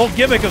that was the whole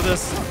gimmick of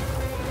this.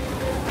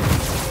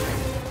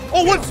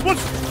 Oh, what's...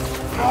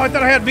 Oh, I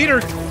thought I had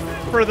meter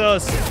for the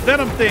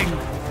Venom thing.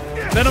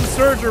 Venom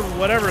Surge or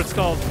whatever it's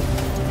called.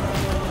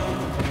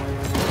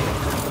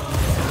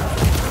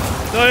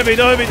 Don't hit me,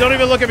 don't hit me, don't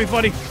even look at me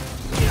funny.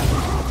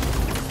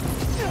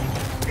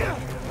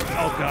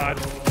 Oh, God.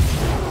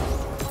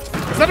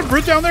 Is that a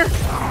brute down there?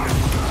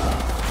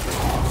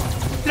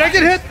 Did I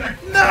get hit?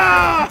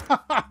 No!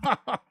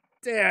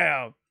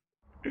 Damn.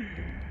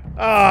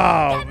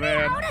 Oh,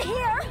 man. Out of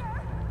here!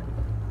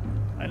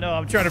 I know,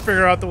 I'm trying to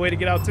figure out the way to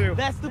get out, too.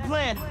 That's the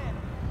plan.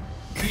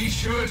 Be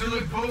sure to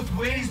look both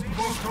ways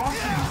before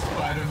crossing,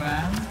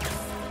 Spider-Man.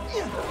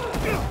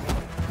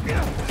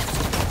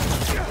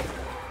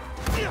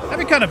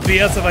 That'd be kind of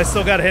BS if I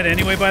still got hit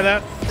anyway by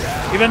that.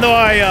 Even though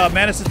I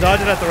managed to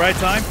dodge it at the right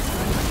time.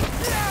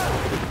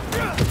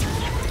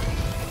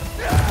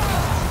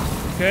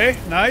 Okay,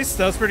 nice.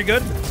 That was pretty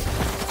good.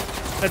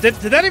 Did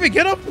that even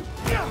get him?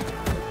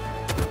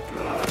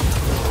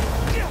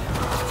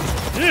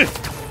 Ugh.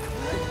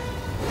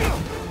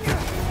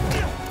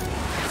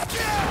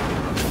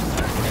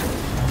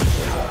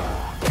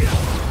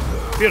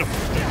 Beautiful.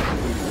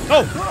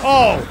 Oh!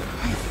 Oh!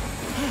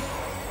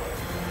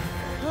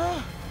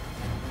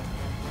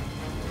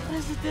 What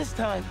is it this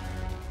time?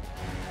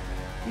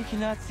 You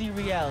cannot see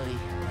reality.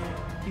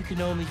 You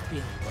can only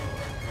feel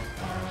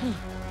it.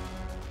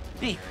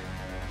 Deep.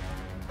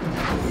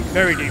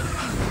 Very deep.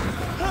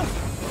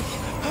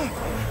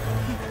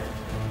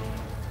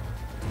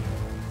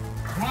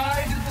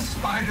 Why did the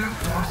spider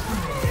cross the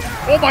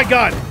road? Oh my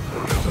God!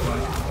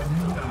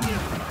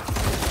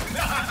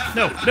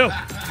 No, no.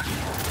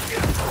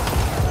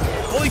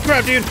 Holy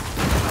crap, dude.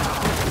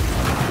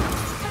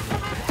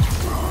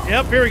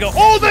 Yep, here we go.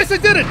 Oh, nice, I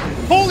did it!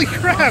 Holy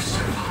crap!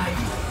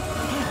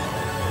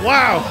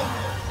 Wow.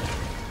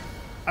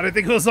 I didn't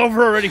think it was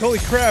over already. Holy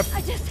crap.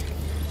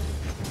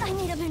 I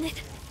need a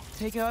minute.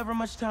 Take however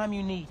much time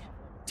you need.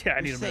 Yeah,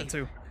 I need You're a minute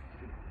safe. too.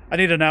 I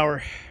need an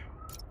hour.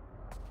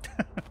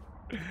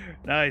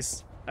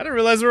 Nice. I didn't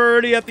realize we were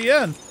already at the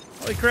end.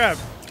 Holy crap.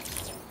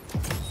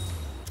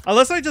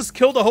 Unless I just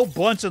killed a whole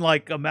bunch in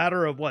like a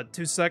matter of, what,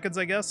 2 seconds,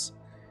 I guess?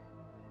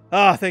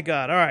 Ah, thank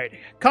God. All right.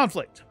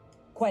 Conflict.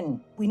 Quentin,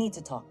 we need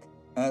to talk.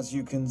 As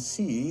you can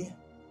see,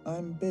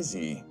 I'm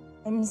busy.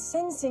 I'm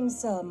sensing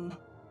some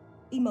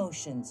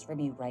emotions from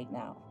you right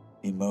now.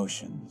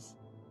 Emotions.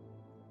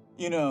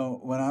 You know,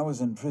 when I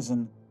was in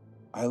prison,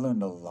 I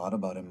learned a lot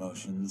about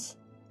emotions.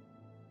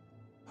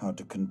 How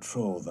to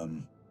control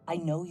them. I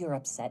know you're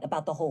upset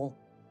about the whole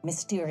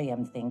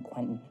Mysterium thing,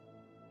 Quentin.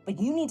 But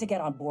you need to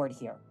get on board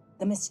here.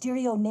 The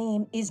Mysterio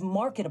name is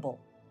marketable.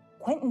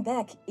 Quentin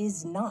Beck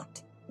is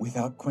not.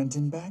 Without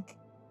Quentin Beck,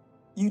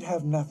 you'd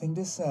have nothing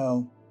to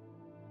sell.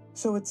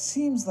 So it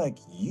seems like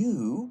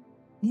you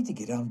need to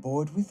get on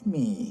board with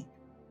me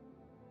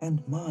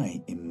and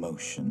my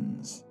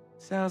emotions.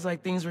 Sounds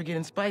like things were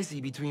getting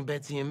spicy between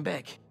Betsy and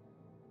Beck.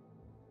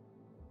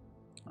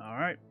 All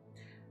right.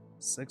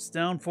 6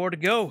 down, 4 to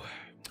go.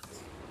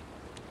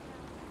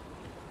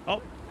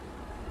 Oh.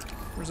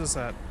 Where's this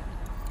at?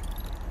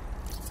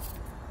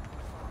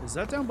 Is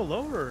that down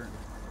below or?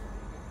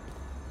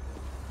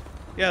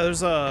 Yeah,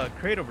 there's a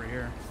crate over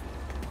here.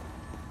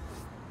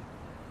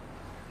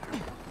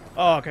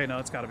 Oh, okay, no,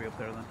 it's got to be up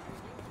there then.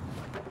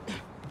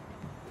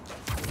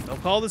 No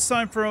call this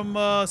time from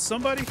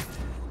somebody?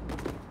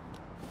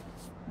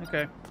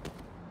 Okay.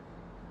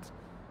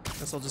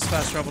 Guess I'll just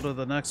fast travel to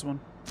the next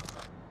one.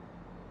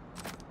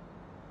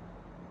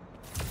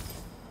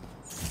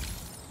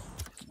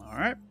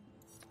 Alright.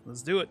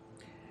 Let's do it.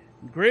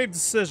 Grave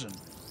decision.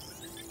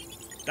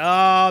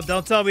 Oh,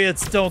 don't tell me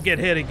it's don't get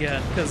hit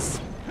again,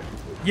 because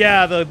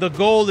yeah, the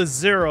goal is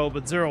 0,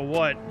 but 0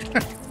 what?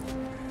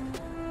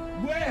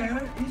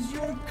 Where is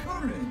your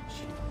courage?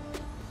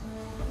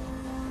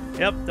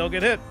 Yep, don't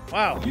get hit.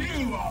 Wow.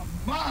 You are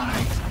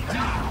mine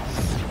now.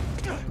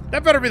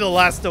 That better be the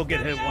last don't get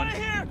hit one.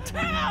 Here!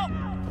 Help!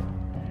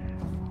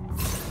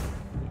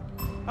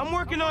 I'm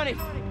working on it.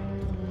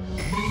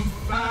 Move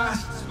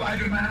fast,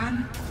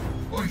 Spider-Man,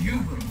 or you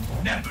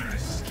will never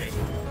escape.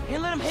 Here,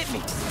 let him hit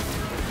me.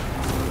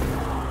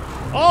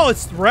 Oh,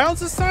 it's rounds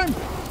this time?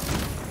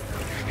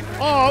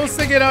 Oh, I was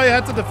thinking I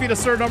had to defeat a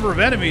certain number of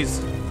enemies.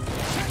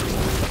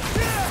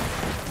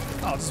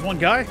 Oh, just one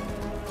guy?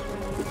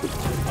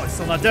 Oh, he's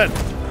still not dead.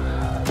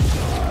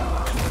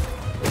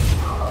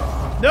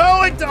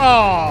 No, it...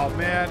 Oh,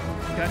 man.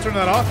 Can I turn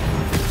that off?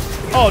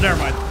 Oh, never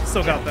mind.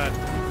 Still got that.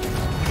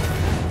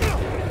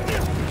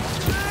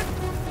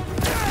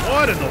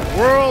 What in the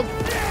world?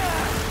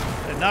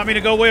 Did not mean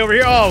to go way over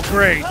here. Oh,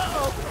 great.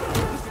 Uh-oh.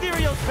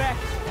 Mysterio's back.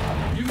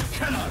 You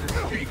cannot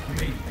escape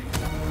me.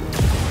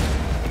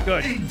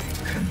 Good.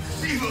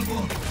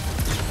 Inconceivable.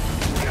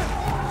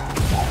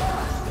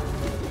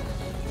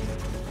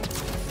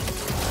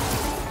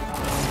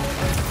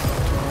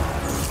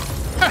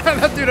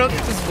 That dude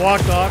just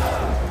walked off.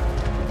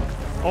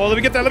 Oh, let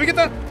me get that. Let me get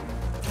that.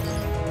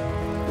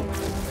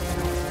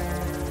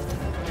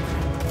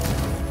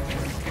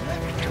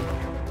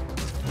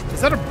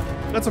 Is that a...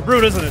 That's a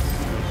brute, isn't it?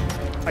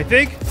 I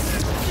think.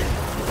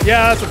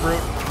 Yeah, that's a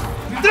brute.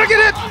 Did I get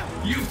hit?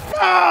 You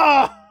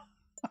Ah!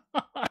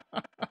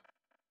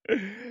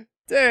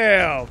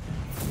 Damn.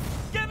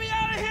 Get me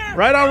out of here!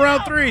 Right on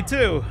round 3,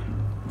 too.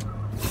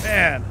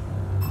 Man.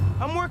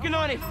 I'm working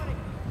on it.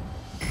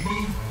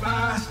 move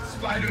fast,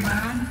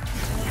 Spider-Man,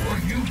 or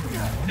you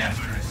will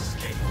never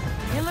escape.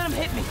 Here, let him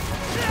hit me.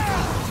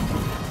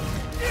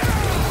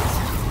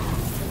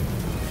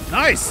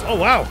 Nice. Oh,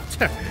 wow.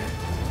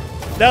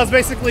 That was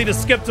basically to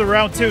skip to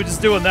round 2,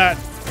 just doing that.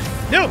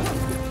 No.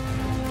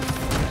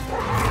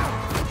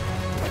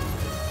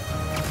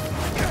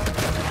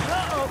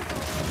 Uh-oh.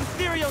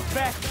 Mysterio's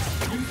back.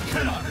 You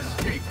cannot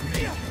escape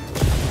me.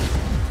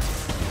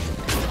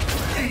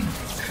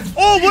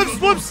 Oh, whoops,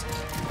 whoops.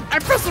 I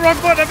pressed the wrong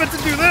button. I meant to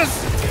do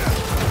this.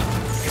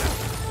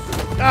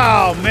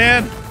 Oh,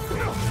 man.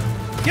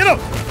 Get him.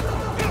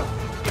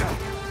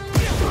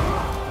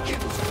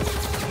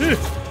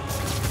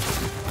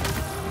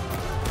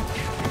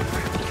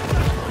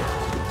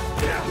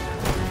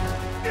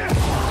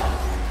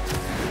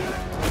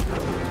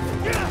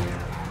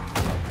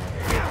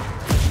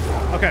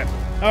 Okay.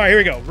 All right, here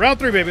we go. Round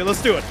 3, baby.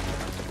 Let's do it.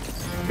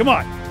 Come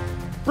on.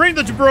 Bring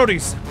the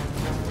jabronis.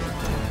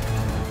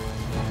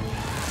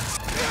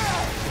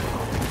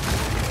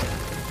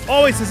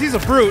 Oh, he says he's a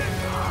brute.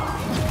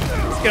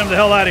 Let's get him the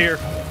hell out of here.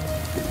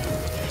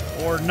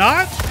 Or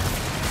not?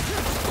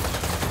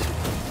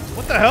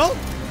 What the hell?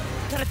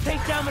 Gotta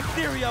take down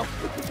Mysterio.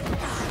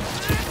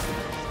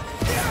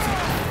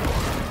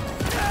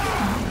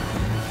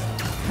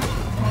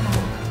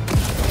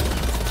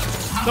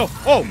 No.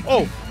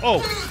 Oh.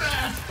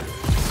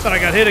 Thought I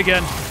got hit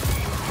again.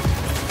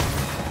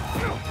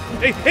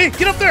 Hey,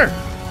 get up there!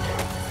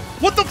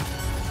 What the?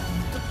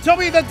 Tell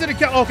me that didn't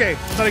count. Okay,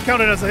 thought it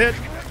counted as a hit.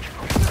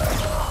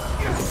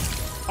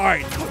 All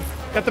right,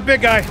 got the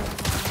big guy.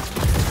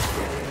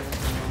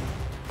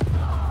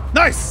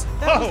 Nice.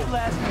 Oh,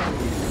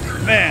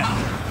 man.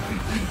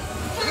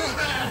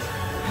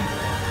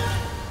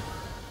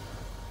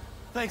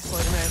 Thanks,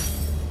 Spider-Man.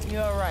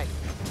 You're all right.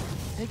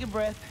 Take a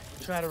breath.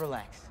 Try to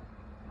relax.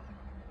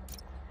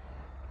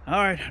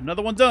 All right,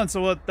 another one done.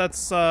 So what?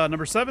 That's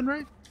number 7,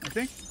 right? I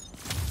think.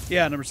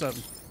 Yeah, number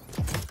 7.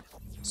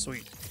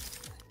 Sweet.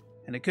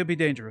 And it could be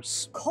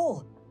dangerous.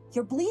 Cole,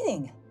 you're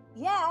bleeding.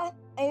 Yeah,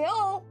 I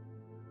know.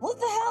 What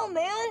the hell,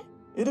 man?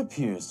 It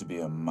appears to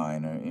be a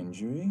minor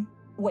injury.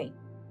 Wait,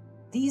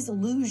 these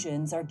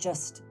illusions are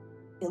just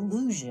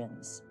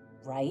illusions,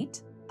 right?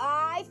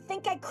 I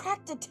think I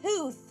cracked a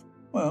tooth.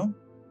 Well,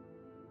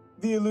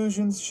 the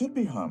illusions should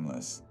be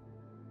harmless.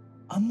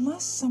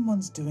 Unless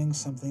someone's doing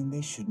something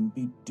they shouldn't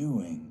be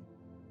doing.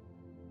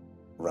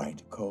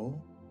 Right,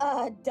 Cole?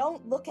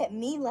 Don't look at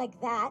me like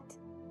that.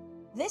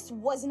 This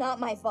was not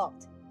my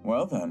fault.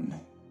 Well then,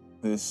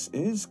 this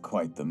is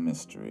quite the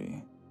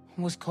mystery.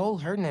 Was Cole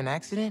hurt in an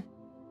accident?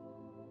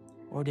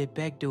 Or did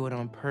Beck do it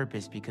on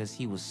purpose because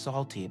he was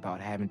salty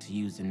about having to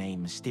use the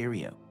name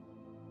Mysterio?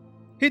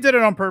 He did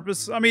it on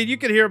purpose. I mean, you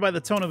could hear by the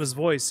tone of his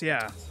voice,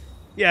 yeah.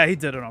 Yeah, he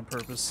did it on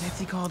purpose.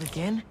 Betsy called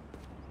again?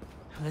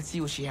 Let's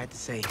see what she had to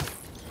say.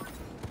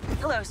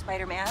 Hello,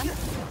 Spider-Man.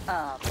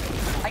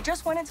 I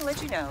just wanted to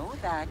let you know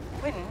that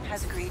Quentin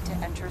has agreed to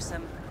enter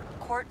some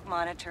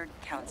court-monitored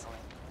counseling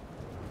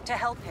to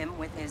help him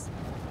with his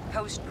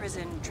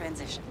post-prison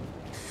transition.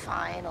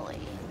 Finally.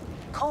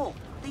 Cole,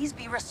 please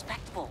be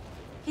respectful.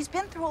 He's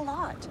been through a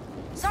lot.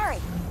 Sorry.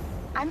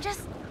 I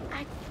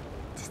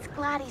Just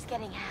glad he's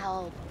getting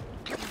help,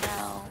 you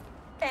know.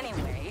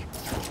 Anyway,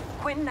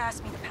 Quentin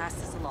asked me to pass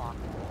this along.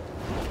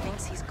 He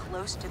thinks he's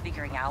close to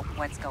figuring out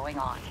what's going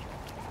on.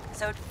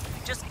 So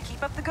just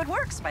keep up the good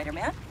work,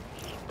 Spider-Man.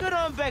 Good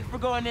on Beck for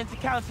going into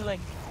counseling.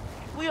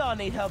 We all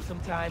need help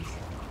sometimes.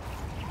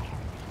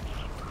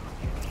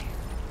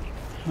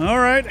 All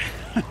right.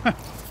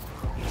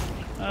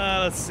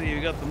 Let's see.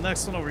 We got the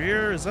next one over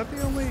here. Is that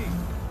the only...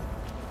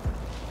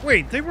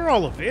 Wait, they were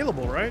all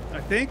available, right? I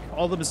think.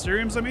 All the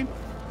Mysteriums, I mean.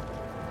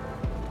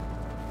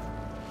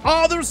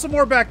 Oh, there's some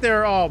more back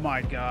there. Oh,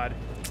 my God.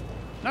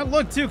 I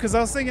looked, too, because I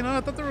was thinking, oh,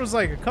 I thought there was,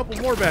 like, a couple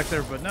more back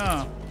there, but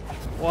no.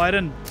 Well, I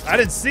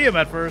didn't see him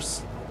at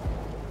first.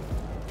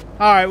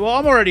 All right, well,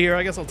 I'm already here.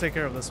 I guess I'll take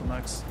care of this one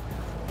next.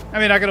 I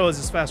mean, I could always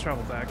just fast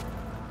travel back.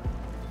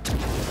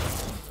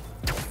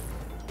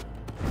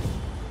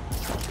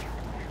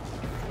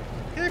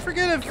 I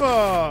forget if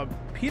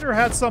Peter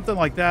had something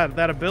like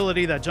that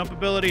ability, that jump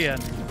ability,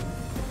 and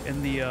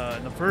in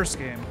the first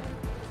game.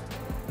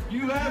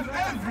 You have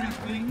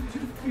everything to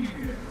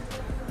fear.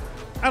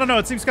 I don't know.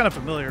 It seems kind of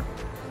familiar.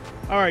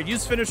 All right,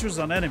 use finishers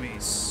on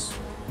enemies.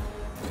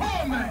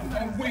 Torment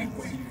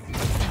awaits you.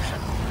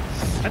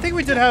 I think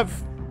we did have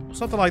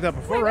something like that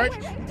before, right?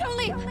 Don't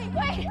leave!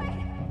 Wait!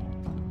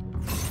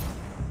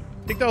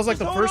 I think that was like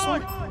the first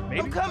one. Maybe.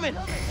 I'm coming.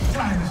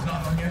 Time is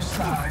not on your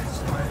side,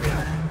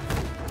 Spider-Man.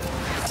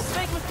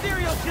 Make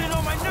Mysterio shit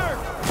on my nerve.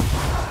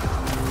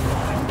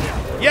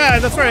 Yeah,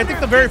 that's right. I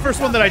think the very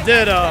first one that I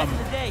did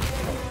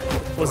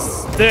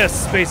was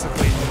this,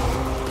 basically.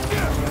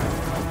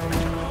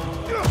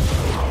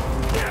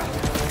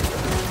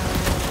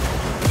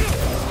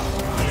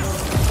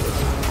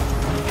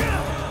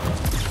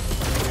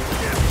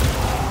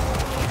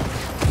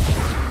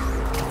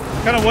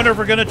 Kind of wonder if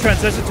we're going to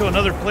transition to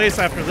another place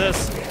after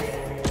this.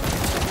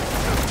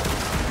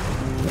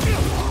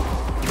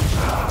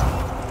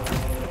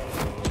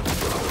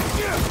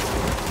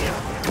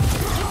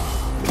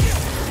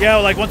 Yeah,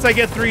 like once I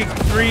get three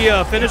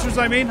finishers,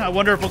 I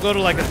wonder if we'll go to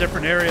like a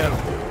different area.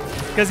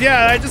 Because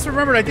yeah, I just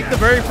remembered, I think the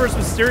very first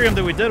Mysterium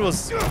that we did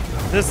was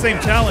this same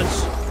challenge.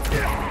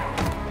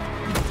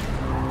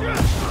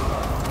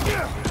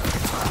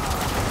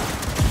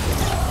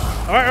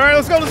 All right,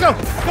 let's go.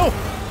 Go.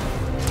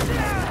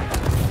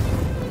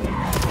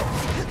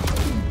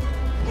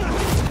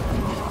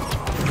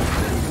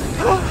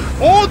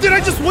 Oh, did I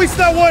just waste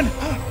that one?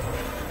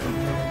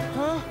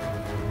 Huh?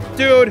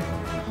 Dude.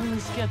 Only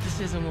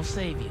skepticism will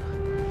save you.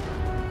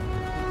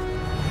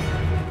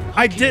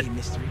 I Okay, did.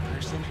 mystery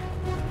person.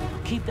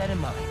 Keep that in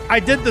mind. I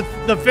did the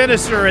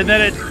finisher and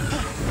then it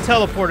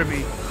teleported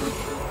me.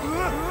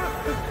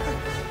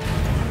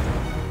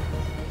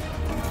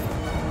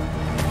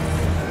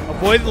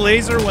 Avoid the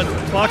laser when the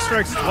clock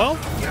strikes 12?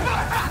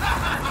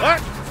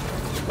 What?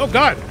 Oh,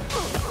 God.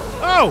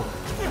 Oh!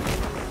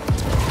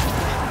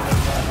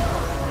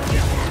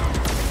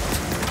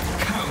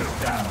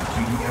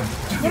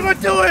 What am I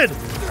doing?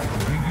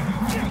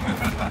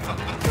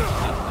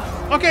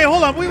 Okay,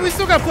 hold on. We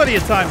still got plenty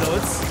of time, though.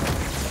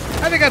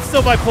 I think I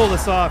still might pull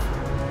this off.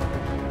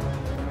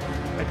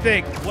 I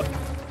think. What?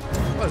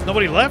 Is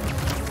nobody left?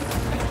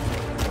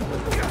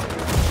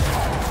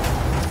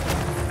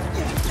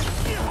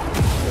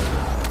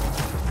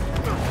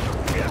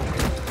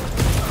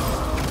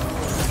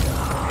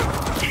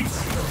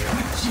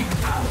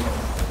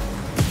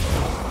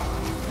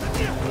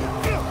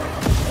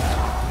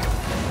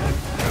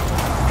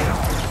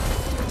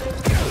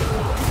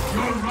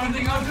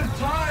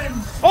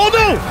 Oh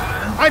no!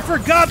 I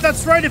forgot,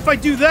 that's right, if I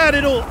do that,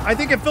 I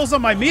think it fills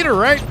up my meter,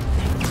 right?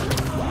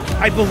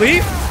 I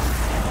believe?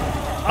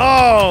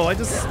 Oh, I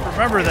just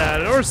remember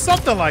that, or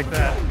something like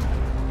that.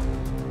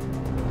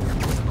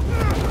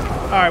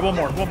 Alright, one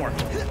more. Amazing!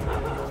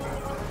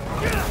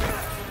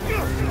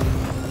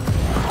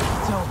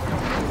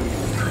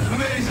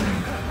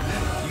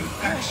 You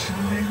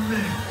actually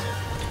lived.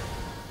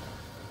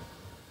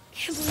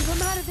 Can't believe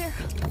I'm out of there.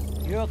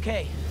 You're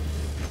okay.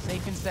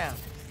 Safe and sound.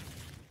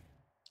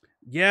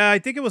 Yeah, I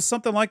think it was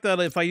something like that.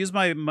 If I use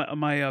my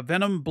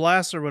Venom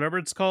Blast or whatever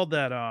it's called,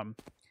 that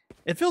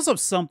it fills up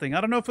something.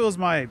 I don't know if it was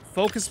my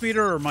focus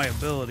meter or my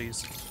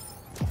abilities.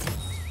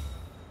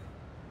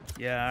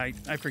 Yeah,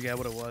 I forget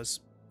what it was.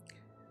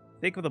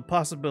 Think of the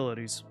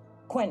possibilities.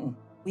 Quentin,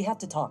 we have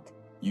to talk.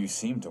 You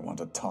seem to want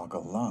to talk a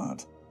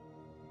lot.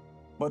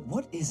 But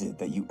what is it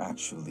that you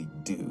actually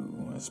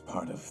do as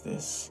part of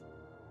this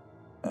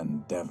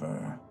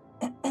endeavor?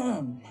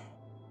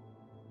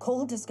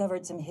 Cole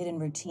discovered some hidden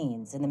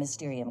routines in the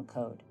Mysterium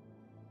code.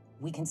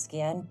 We can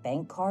scan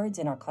bank cards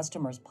in our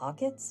customers'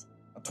 pockets?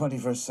 A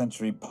 21st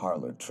century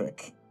parlor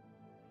trick.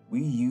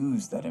 We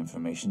use that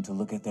information to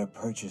look at their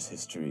purchase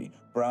history,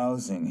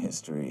 browsing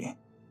history,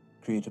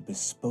 create a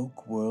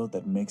bespoke world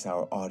that makes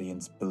our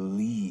audience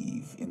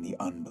believe in the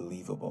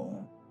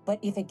unbelievable. But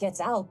if it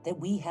gets out that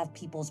we have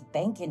people's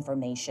bank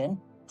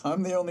information...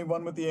 I'm the only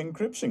one with the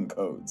encryption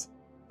codes,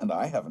 and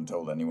I haven't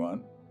told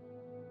anyone.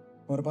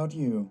 What about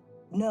you?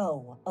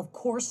 No, of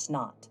course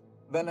not.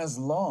 Then as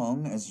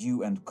long as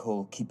you and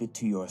Cole keep it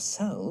to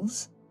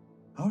yourselves,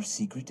 our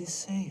secret is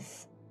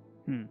safe.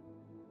 Hmm.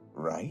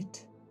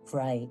 Right?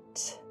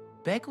 Right.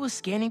 Beck was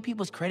scanning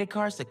people's credit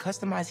cards to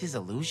customize his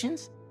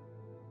illusions?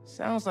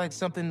 Sounds like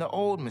something the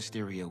old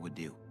Mysterio would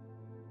do.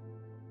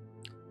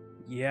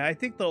 Yeah, I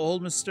think the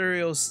old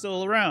Mysterio is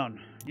still around.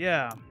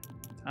 Yeah,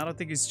 I don't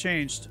think he's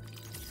changed.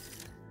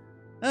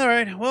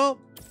 Alright, well,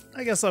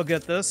 I guess I'll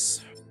get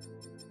this.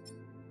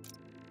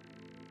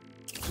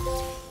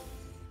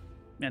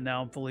 And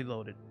now I'm fully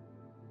loaded.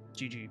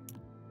 GG.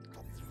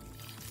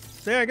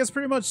 So yeah, I guess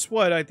pretty much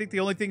what? I think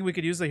the only thing we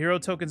could use the hero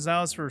tokens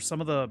now is for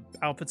some of the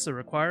outfits that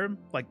require them.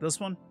 Like this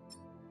one.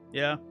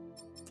 Yeah.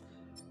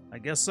 I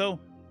guess so.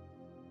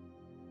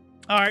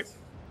 Alright.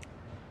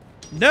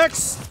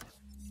 Next!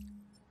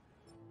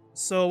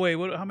 So wait,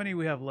 how many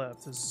we have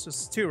left? It's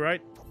just 2,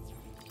 right?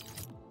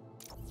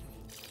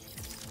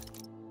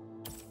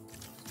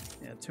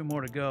 Yeah, 2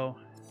 more to go.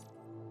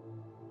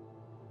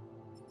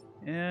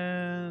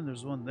 And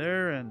there's one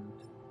there, and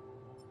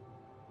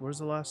where's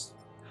the last?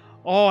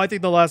 Oh, I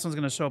think the last one's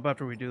going to show up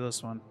after we do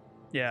this one.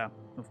 Yeah,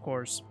 of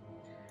course.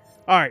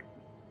 Alright.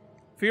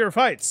 Fear of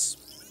Heights.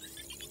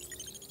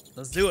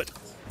 Let's do it.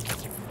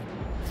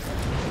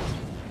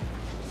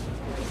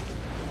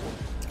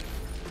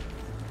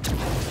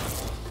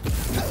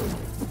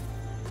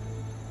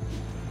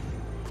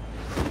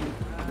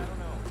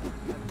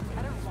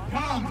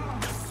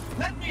 Come,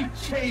 let me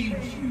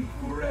change you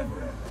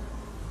forever.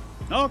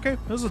 Oh, okay.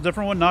 This is a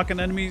different one. Knock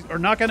enemies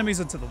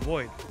into the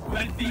void.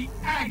 Let the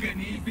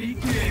agony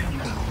begin.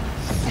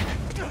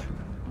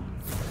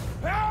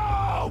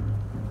 Help!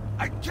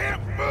 I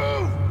can't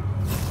move!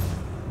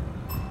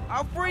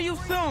 I'll free you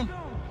soon!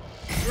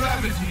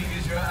 Gravity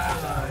is your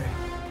ally.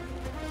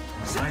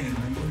 I am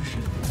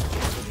illusion,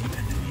 the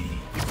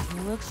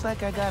enemy. Looks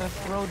like I gotta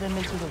throw them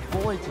into the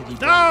void to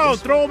debunk No!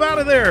 this Throw them out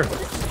of there!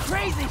 This is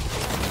crazy!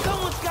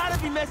 Someone's gotta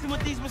be messing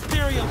with these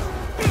Mysteriums!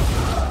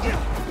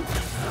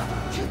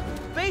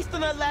 Based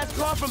on that last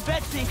call from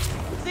Betsy,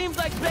 seems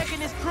like Beck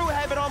and his crew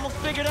have it almost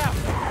figured out.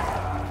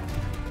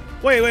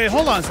 Wait,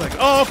 hold on a sec.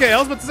 Oh, okay, I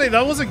was about to say,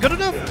 that wasn't good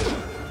enough?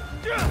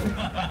 Try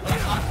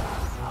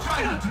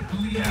not to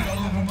bleed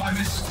all over my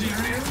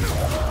Mysterium.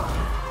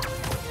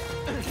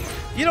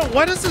 You know,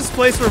 why does this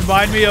place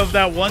remind me of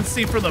that one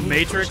scene from The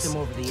Matrix? Him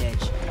over the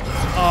edge.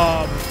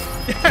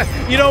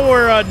 You know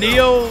where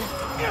Neo,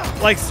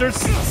 like,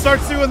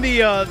 starts doing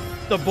the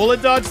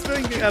bullet dodge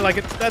thing? Like,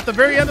 at the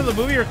very end of the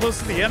movie, or close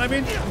to the end, I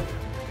mean?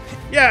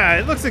 Yeah,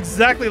 it looks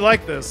exactly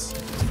like this.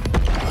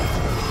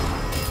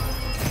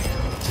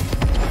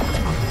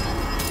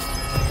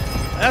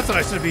 That's what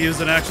I should be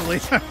using, actually.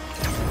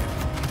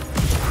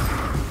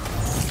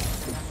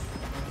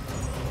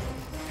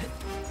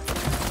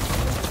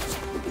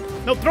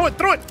 No, throw it!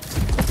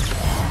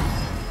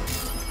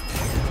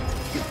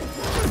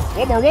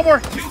 One more!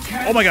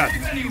 Oh my god.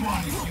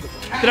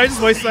 Did I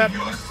just waste that?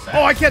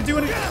 Oh, I can't do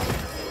it again.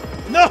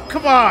 No,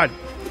 come on!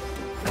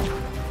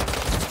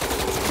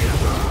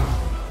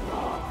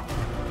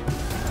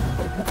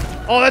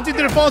 Oh, that dude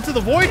didn't fall into the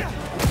void?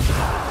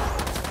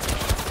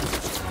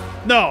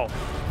 No.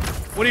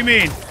 What do you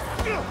mean?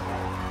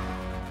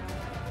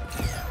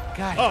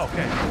 Got it. Oh,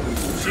 okay.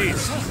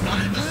 Jeez.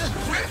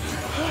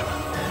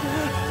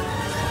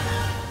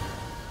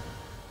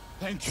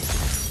 Thank you.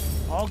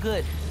 All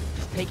good.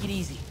 Just take it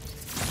easy.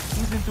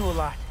 You've been through a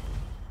lot.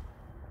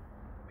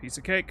 Piece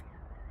of cake.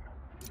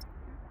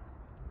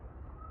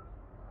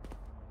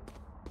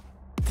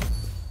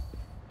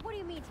 What do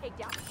you mean take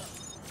down the boat?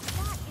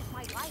 That is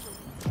my livelihood.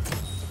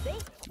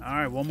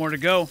 Alright, one more to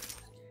go.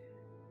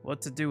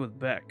 What to do with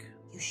Beck?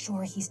 You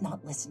sure he's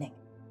not listening?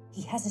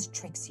 He has his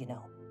tricks, you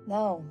know.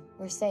 No,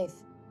 we're safe.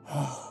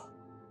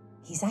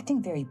 He's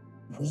acting very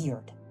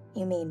weird.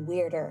 You mean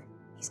weirder?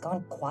 He's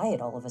gone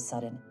quiet all of a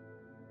sudden.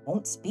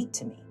 Won't speak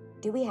to me.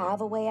 Do we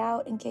have a way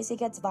out in case he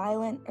gets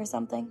violent or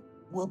something?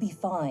 We'll be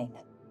fine.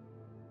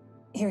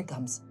 Here he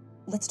comes.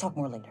 Let's talk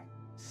more later.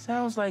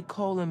 Sounds like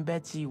Cole and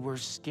Betsy were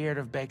scared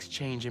of Beck's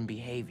change in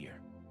behavior.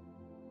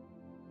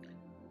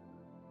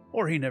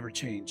 Or he never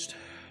changed.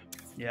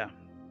 Yeah.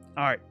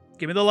 Alright,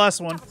 give me the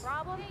last one.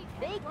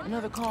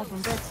 Another call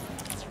from Betsy.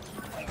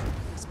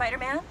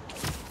 Spider-Man?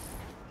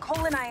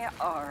 Cole and I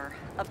are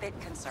a bit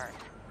concerned.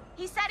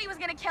 He said he was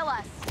gonna kill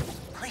us.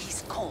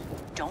 Please, Cole,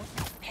 don't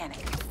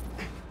panic.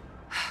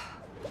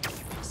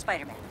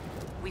 Spider-Man,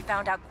 we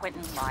found out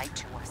Quentin lied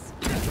to us.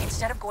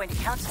 Instead of going to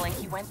counseling,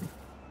 he went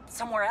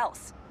somewhere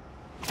else.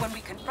 When we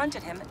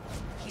confronted him,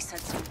 he said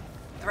some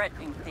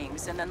threatening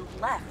things and then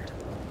left.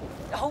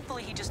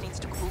 Hopefully he just needs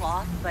to cool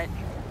off, but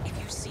if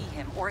you see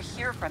him or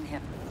hear from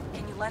him,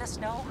 can you let us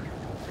know?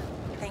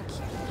 Thank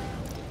you.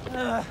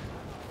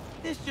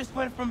 This just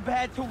went from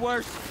bad to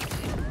worse.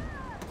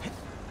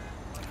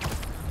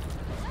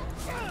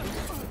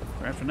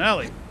 Grand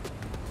finale.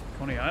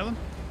 Coney Island?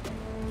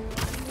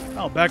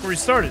 Oh, back where he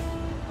started.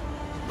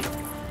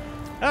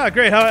 Ah,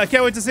 great. I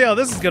can't wait to see how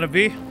this is going to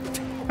be.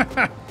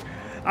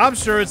 I'm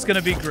sure it's going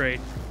to be great.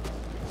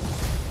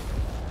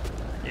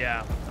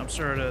 Yeah, I'm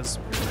sure it is.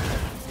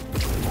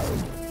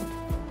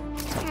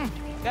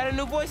 Got a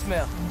new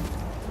voicemail.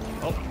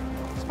 Oh.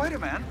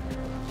 Spider-Man,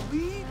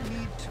 please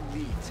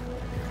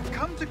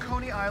come to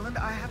Coney Island.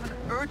 I have an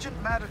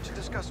urgent matter to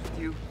discuss with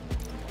you.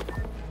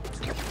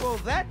 Well,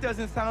 that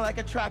doesn't sound like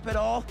a trap at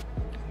all.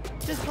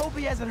 Just hope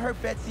he hasn't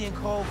hurt Betsy and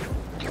Cole.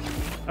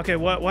 Okay,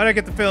 why do I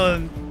get the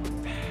feeling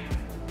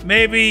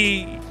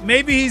maybe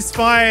he's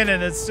fine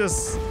and it's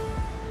just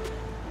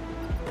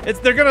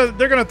they're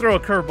gonna throw a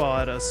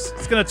curveball at us.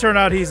 It's gonna turn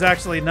out he's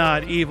actually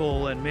not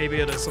evil and maybe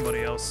it is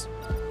somebody else.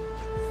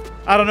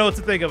 I don't know what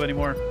to think of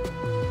anymore.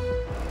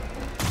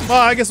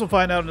 Well, I guess we'll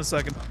find out in a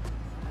second.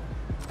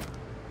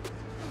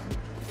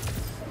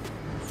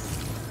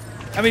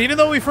 I mean, even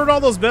though we've heard all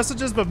those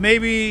messages, but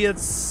maybe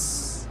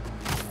it's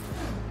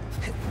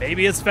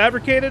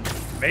fabricated?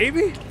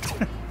 Maybe?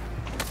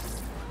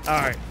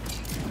 Alright.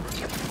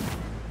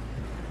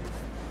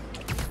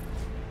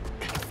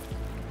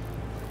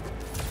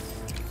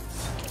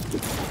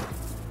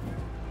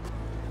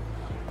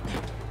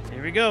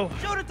 Here we go.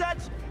 Shoulder touch!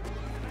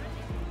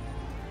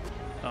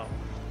 Oh.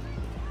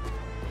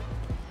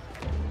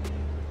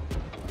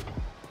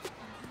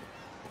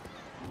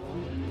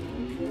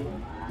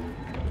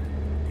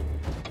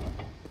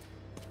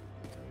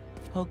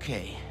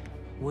 Okay,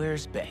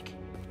 where's Beck?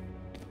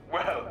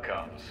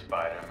 Welcome,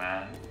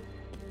 Spider-Man.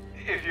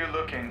 If you're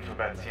looking for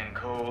Betsy and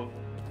Cole,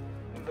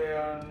 they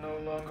are no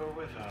longer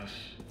with us.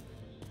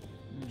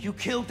 You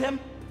killed them?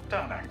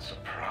 Don't act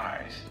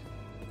surprised.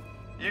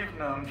 You've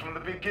known from the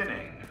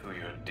beginning who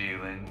you're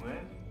dealing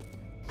with.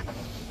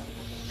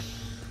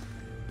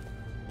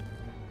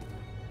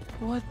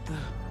 What the?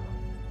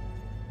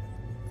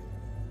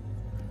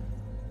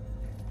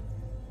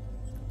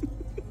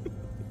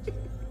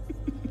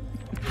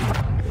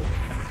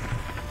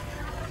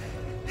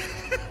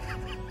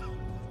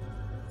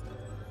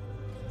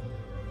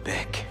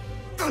 Beck.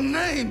 The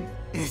name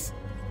is...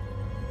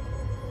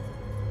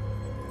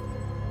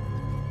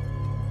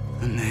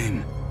 The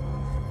name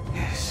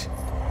is...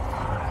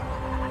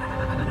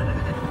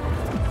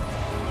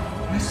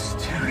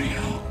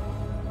 Mysterio.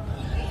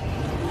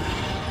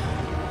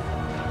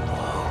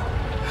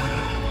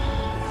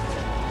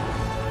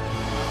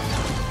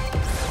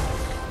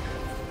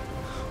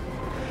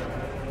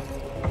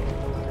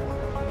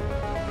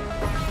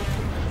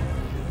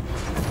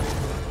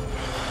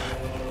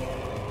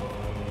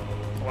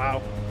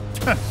 Wow.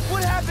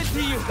 What happened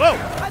to you? Whoa!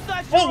 I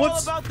thought you were all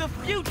what's... about the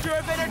future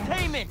of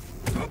entertainment.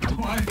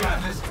 Why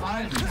got this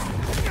island?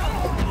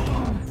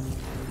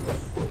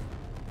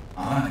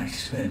 I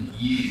spent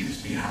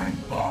years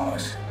behind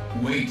bars,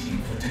 waiting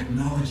for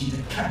technology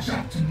to catch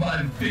up to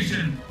my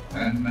vision.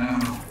 And now,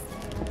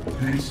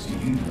 thanks to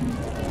you,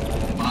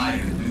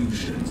 my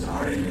illusions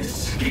are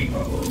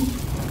inescapable.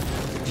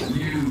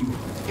 You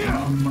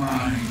are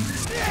mine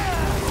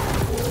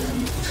for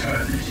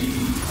eternity.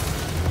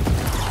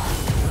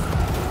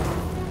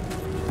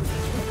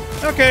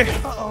 Okay.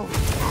 Uh-oh.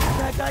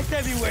 That guy's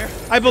everywhere.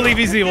 I believe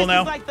he's evil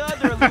now. Like the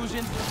other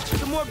illusions.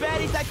 The more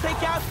baddies I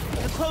take out,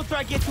 the closer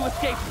I get to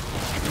escape.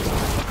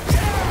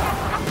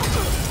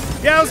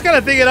 Yeah, I was kind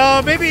of thinking,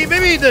 oh, maybe he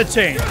did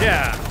change.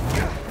 Yeah.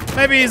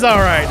 Maybe he's all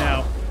right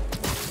now.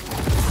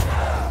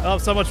 Oh,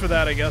 so much for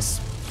that, I guess.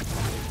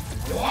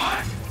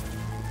 What?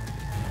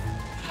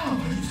 How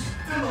are you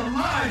still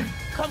alive?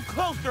 Come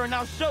closer and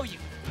I'll show you.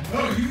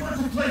 Oh, you want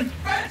to play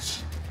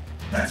fetch?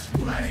 Let's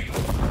play.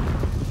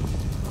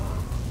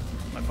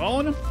 Am I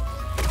following him?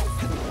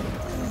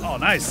 Oh,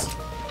 nice.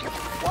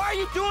 Why are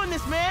you doing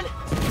this, man?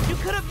 You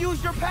could have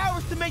used your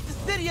powers to make the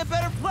city a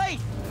better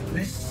place.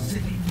 This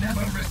city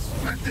never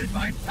respected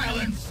my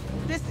talents.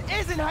 This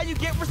isn't how you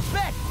get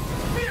respect.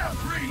 Fear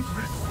breeds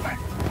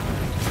respect.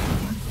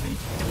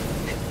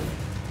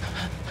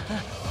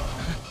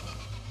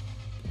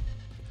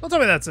 Don't tell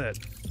me that's it.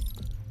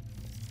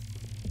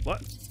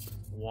 What?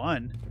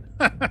 One?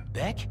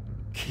 Beck?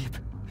 Keep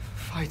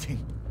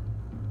fighting.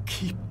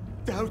 Keep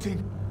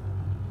doubting.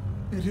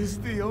 It is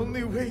the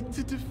only way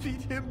to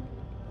defeat him.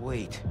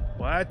 Wait,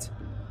 What?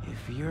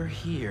 if you're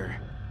here,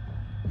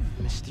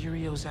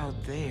 Mysterio's out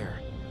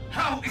there.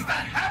 How is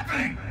that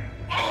happening?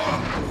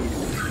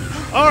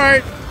 All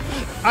right.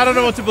 I don't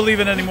know what to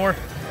believe in anymore.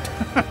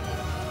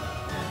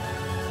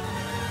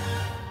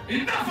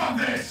 Enough of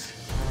this!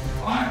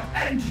 I'll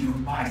end you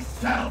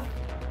myself.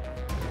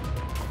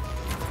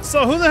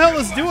 So who the hell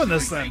is doing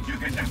this thing? You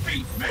can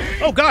defeat me.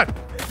 Oh God!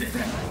 This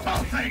is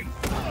something.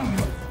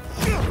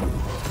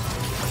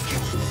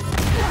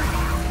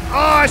 Oh,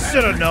 I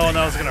should have known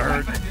that was gonna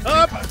hurt.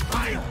 Up.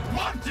 I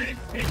wanted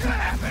it to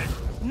happen.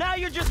 Now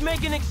you're just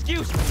making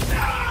excuses.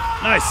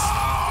 Nice.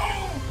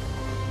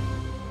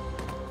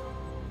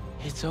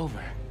 It's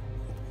over.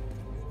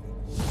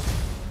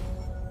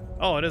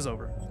 Oh, it is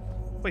over.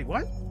 Wait,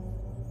 what?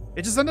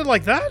 It just ended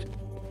like that?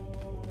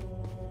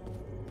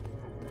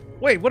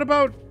 Wait, what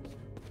about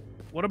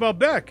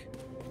Beck?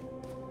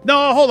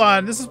 No, hold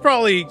on. This is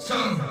probably... So,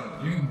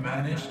 you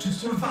managed to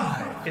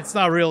survive. It's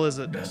not real, is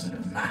it?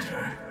 Doesn't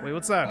matter. Wait,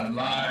 what's that?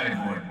 Alive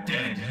or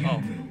dead, you Oh.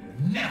 will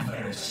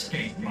never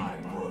escape my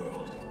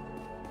world.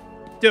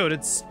 Dude,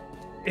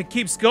 it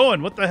keeps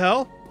going. What the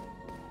hell?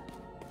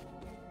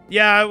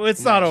 Yeah,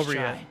 it's not over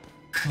yet.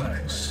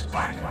 Clever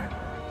Spider.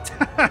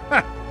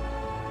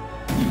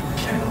 You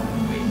cannot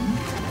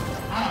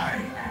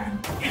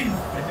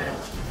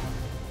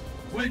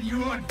when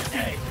you're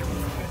dead.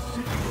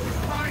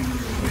 Finally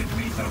with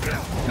me the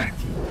respect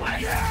I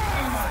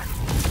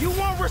have. You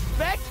want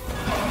respect?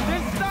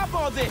 Then stop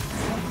all this.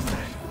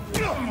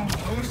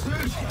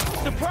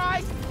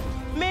 Surprise?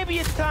 Maybe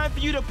it's time for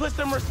you to put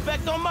some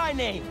respect on my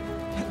name.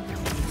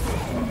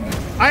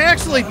 I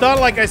actually thought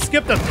like I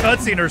skipped a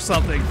cutscene or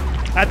something.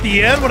 At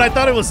the end, when I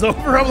thought it was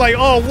over, I'm like,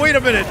 oh, wait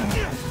a minute.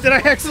 Did I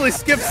actually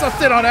skip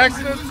something on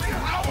accident?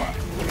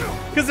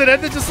 Because it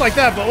ended just like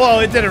that, but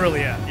well, it didn't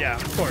really end. Yeah,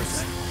 of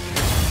course.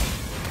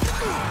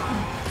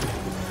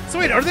 So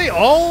wait, are they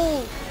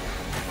all...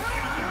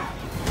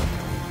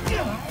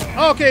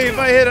 Okay, if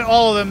I hit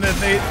all of them, then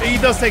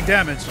he does take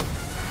damage.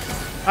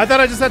 I thought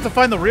I just had to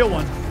find the real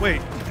one.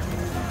 Wait.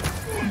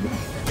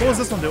 What was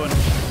this one doing?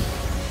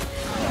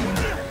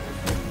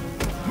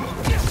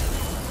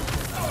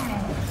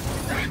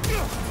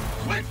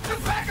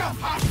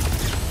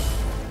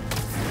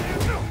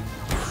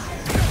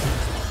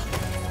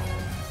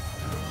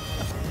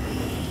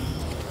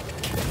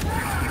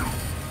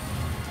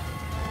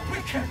 We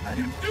can't let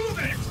him do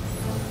this!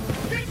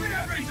 Give me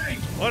everything!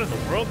 What in the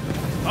world?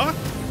 Huh?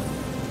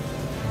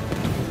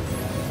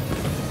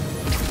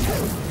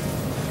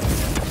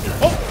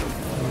 Oh!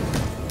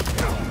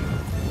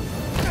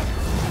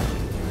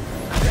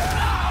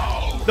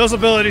 Those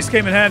abilities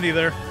came in handy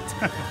there.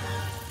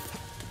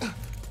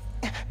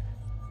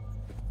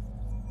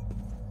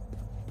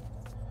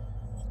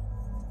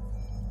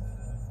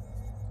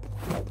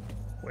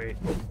 Wait.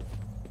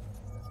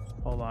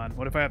 Hold on.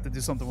 What if I have to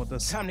do something with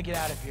this? Time to get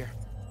out of here.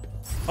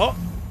 Oh!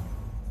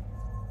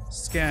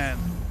 Scan.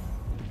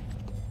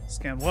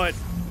 Scan what?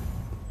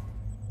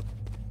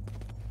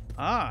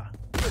 Ah.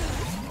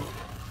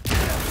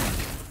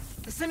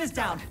 The sim is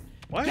down.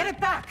 What? Get it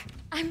back.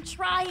 I'm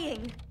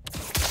trying.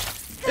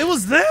 It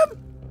was them?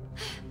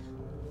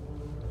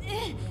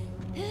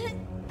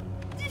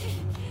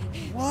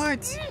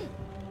 What?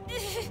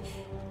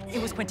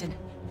 It was Quentin.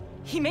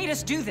 He made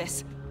us do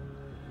this.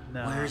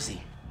 No. Where is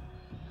he?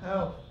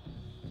 Help.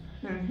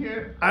 In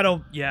here. I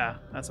don't... Yeah,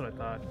 that's what I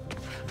thought.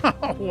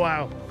 Oh,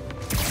 wow.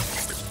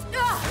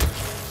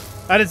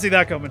 I didn't see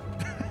that coming.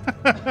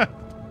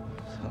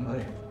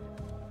 Somebody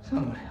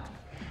help.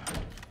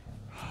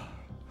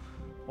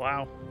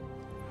 Wow.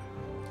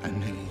 I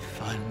knew you'd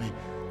find me.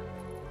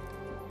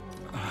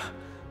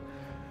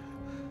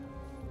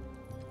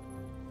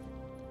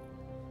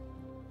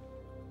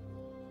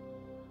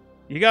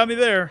 You got me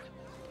there.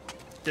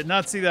 Did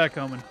not see that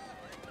coming.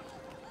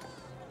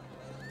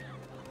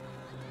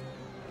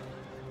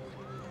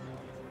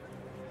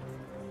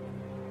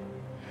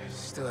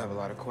 Still have a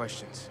lot of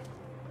questions.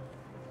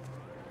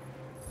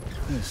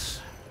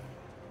 This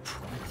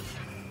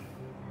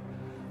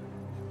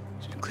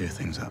should clear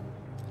things up.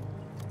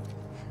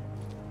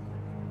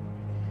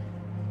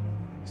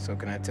 So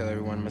can I tell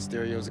everyone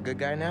Mysterio's a good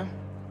guy now?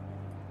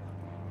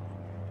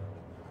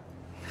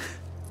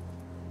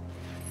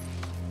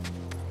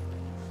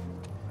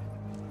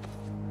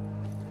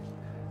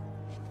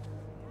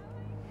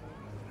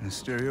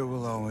 Mysterio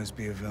will always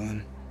be a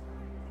villain.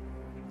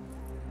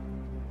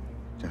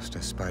 Just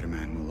as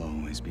Spider-Man will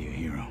always be a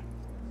hero.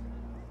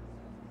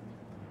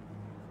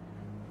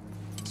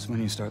 It's when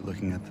you start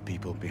looking at the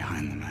people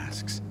behind the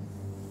masks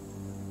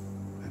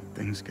that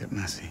things get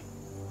messy.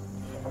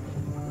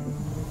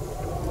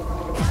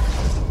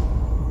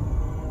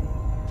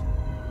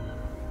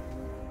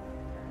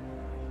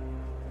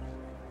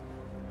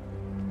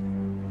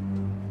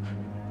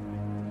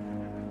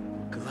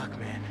 Good luck,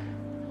 man.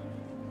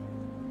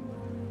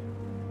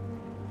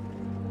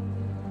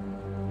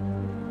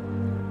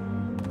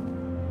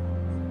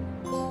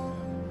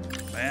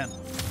 Man.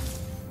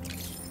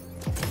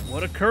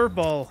 What a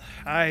curveball.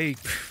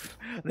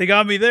 They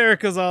got me there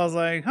because I was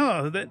like,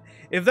 huh,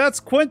 if that's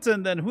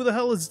Quentin, then who the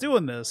hell is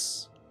doing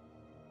this?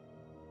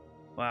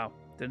 Wow,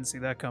 didn't see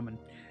that coming.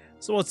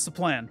 So what's the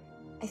plan?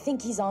 I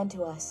think he's on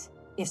to us.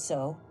 If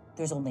so,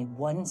 there's only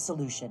one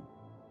solution.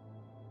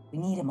 We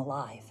need him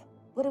alive.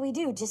 What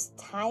do? Just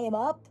tie him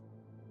up?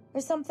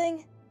 Or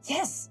something?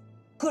 Yes!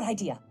 Good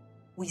idea.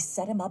 We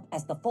set him up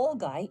as the fall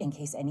guy in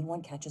case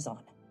anyone catches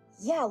on.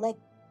 Yeah, like,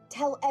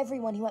 tell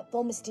everyone he went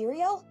full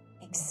Mysterio?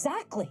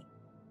 Exactly!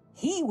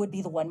 He would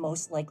be the one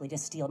most likely to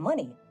steal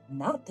money,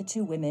 not the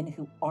two women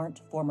who aren't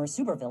former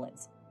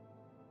supervillains.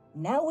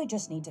 Now we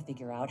just need to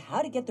figure out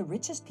how to get the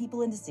richest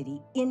people in the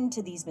city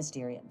into these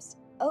Mysteriums.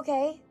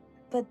 Okay,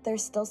 but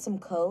there's still some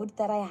code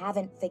that I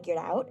haven't figured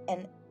out,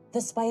 and...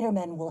 The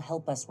Spider-Men will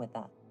help us with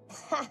that.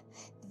 Ha!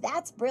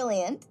 That's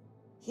brilliant.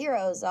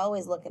 Heroes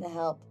always looking to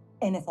help.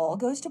 And if all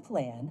goes to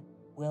plan,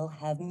 we'll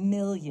have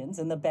millions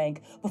in the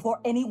bank before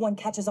anyone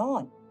catches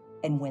on.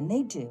 And when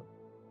they do,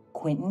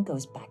 Quentin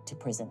goes back to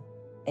prison.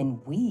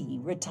 And we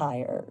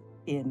retire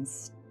in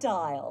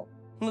style.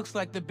 Looks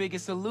like the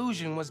biggest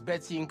illusion was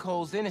Betsy and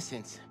Cole's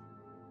innocence.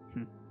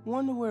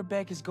 Wonder where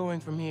Beck is going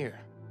from here.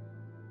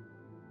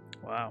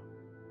 Wow.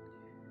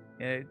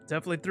 Yeah,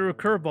 definitely threw a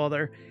curveball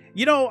there.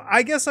 You know,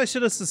 I guess I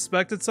should have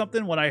suspected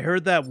something when I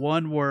heard that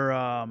one where,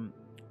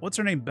 what's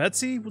her name,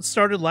 Betsy,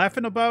 started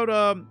laughing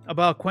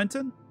about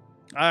Quentin.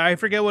 I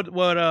forget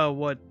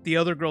what the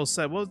other girl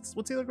said. What's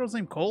the other girl's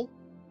name? Cole,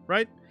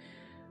 right?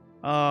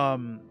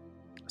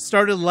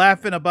 Started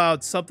laughing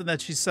about something that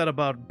she said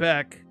about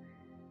Beck,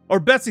 or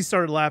Betsy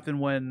started laughing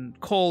when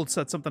Cole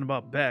said something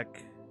about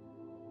Beck.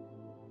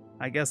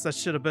 I guess that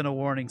should have been a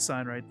warning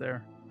sign right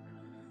there.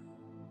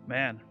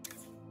 Man,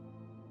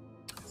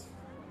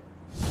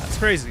 that's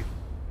crazy.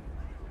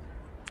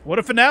 What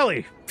a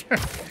finale!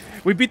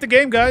 We beat the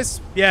game,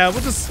 guys. Yeah,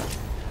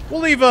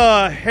 we'll leave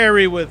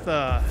Harry with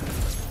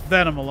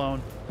Venom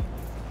alone.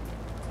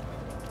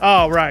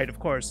 Oh, right, of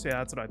course. Yeah,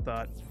 that's what I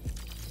thought.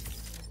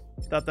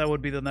 Thought that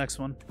would be the next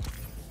one.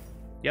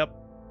 Yep.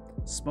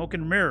 Smoke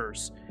and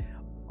mirrors.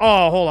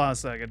 Oh, hold on a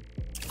second.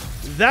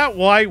 That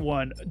white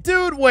one.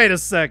 Dude, wait a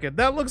second.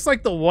 That looks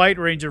like the White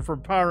Ranger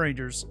from Power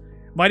Rangers.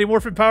 Mighty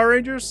Morphin Power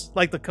Rangers?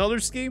 Like the color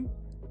scheme?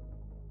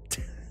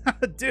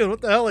 Dude,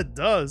 what the hell it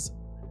does?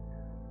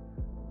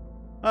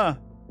 Huh.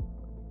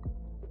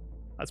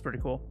 That's pretty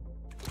cool.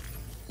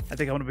 I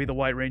think I want to be the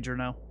White Ranger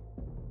now.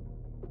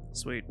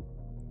 Sweet.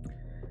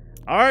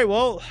 Alright,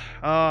 well,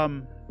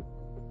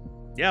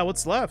 yeah,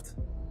 what's left?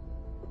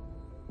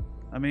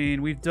 I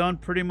mean, we've done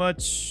pretty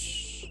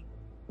much...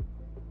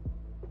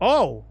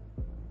 Oh!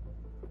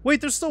 Wait,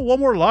 there's still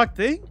one more locked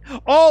thing?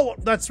 Oh,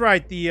 that's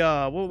right.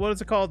 The, what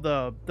is it called?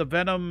 The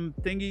Venom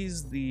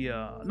thingies? The,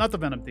 not the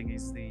Venom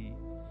thingies. The...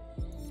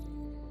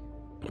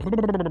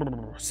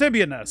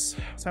 Symbiote nest.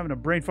 I was having a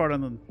brain fart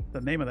on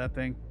the name of that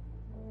thing.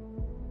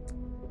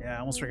 Yeah, I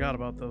almost forgot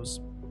about those.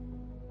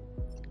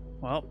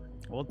 Well,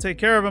 we'll take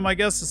care of them, I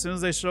guess, as soon as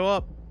they show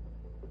up.